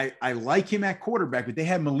 I like him at quarterback, but they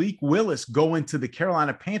had Malik Willis going to the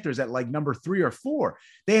Carolina Panthers at like number 3 or 4.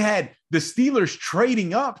 They had the Steelers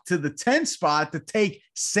trading up to the 10 spot to take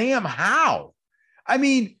Sam Howell. I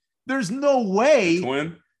mean, there's no way.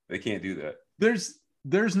 Twin, they can't do that.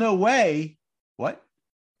 There's no way. What?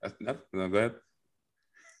 That's nothing. No, go ahead.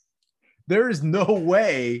 There is no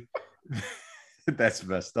way. That's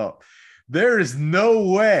messed up. There is no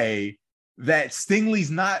way that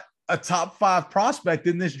Stingley's not a top 5 prospect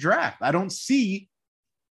in this draft. I don't see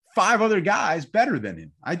 5 other guys better than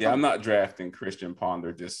him. I'm not drafting Christian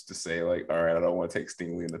Ponder just to say like, all right, I don't want to take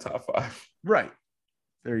Stingley in the top 5. Right.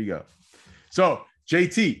 There you go. So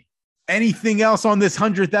JT, anything else on this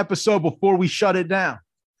 100th episode before we shut it down?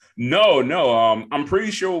 No. I'm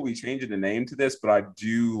pretty sure we'll be changing the name to this, but I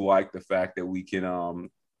do like the fact that we can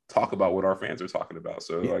talk about what our fans are talking about.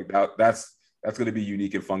 So like that's going to be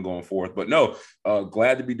unique and fun going forth. But no,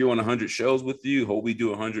 glad to be doing 100 shows with you. Hope we do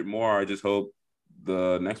 100 more. I just hope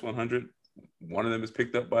the next 100, one of them is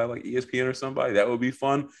picked up by like ESPN or somebody. That would be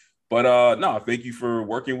fun. But no, thank you for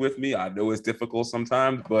working with me. I know it's difficult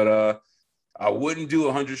sometimes, but I wouldn't do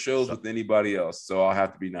 100 shows with anybody else. So I'll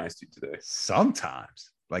have to be nice to you today.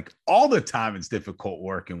 Sometimes, like all the time, it's difficult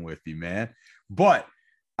working with you, man. But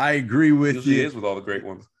I agree with you. It is with all the great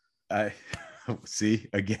ones. See,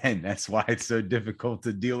 again, that's why it's so difficult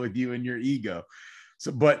to deal with you and your ego.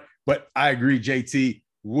 So, but I agree, JT.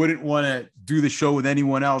 Wouldn't want to do the show with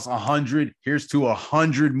anyone else. 100. Here's to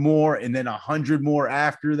 100 more, and then 100 more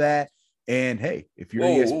after that. And hey, if you're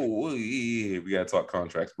yeah, we gotta talk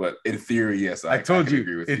contracts, but in theory, yes, I told can you,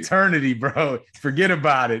 agree with eternity, bro. Forget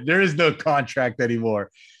about it. There is no contract anymore.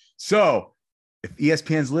 So if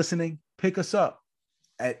ESPN's listening, pick us up.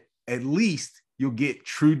 At least you'll get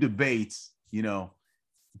true debates, you know,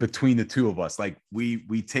 between the two of us. Like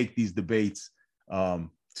we take these debates to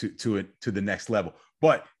the next level.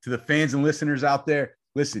 But to the fans and listeners out there,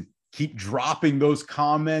 listen, keep dropping those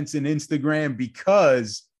comments in Instagram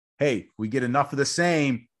because, hey, we get enough of the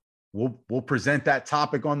same. We'll present that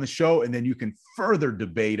topic on the show, and then you can further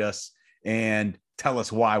debate us and tell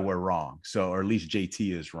us why we're wrong. So, or at least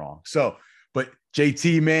JT is wrong. So, but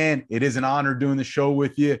JT, man, it is an honor doing the show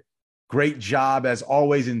with you. Great job as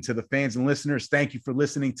always. And to the fans and listeners, thank you for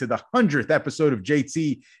listening to the 100th episode of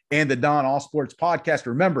JT and the Don All Sports Podcast.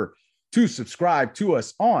 Remember to subscribe to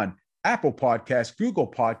us on Apple Podcasts,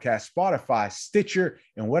 Google Podcasts, Spotify, Stitcher,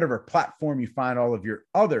 and whatever platform you find all of your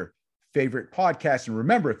other favorite podcasts. And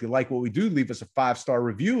remember, if you like what we do, leave us a 5-star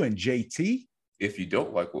review. And JT, if you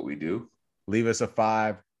don't like what we do, leave us a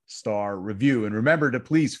 5-star review. And remember to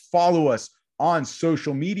please follow us on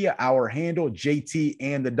social media. Our handle, JT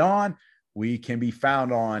and the Don. We can be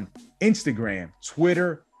found on Instagram,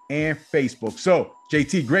 Twitter, and Facebook. So,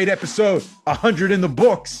 JT, great episode, 100 in the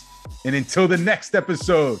books. And until the next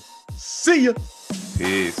episode, see ya.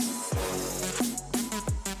 Peace.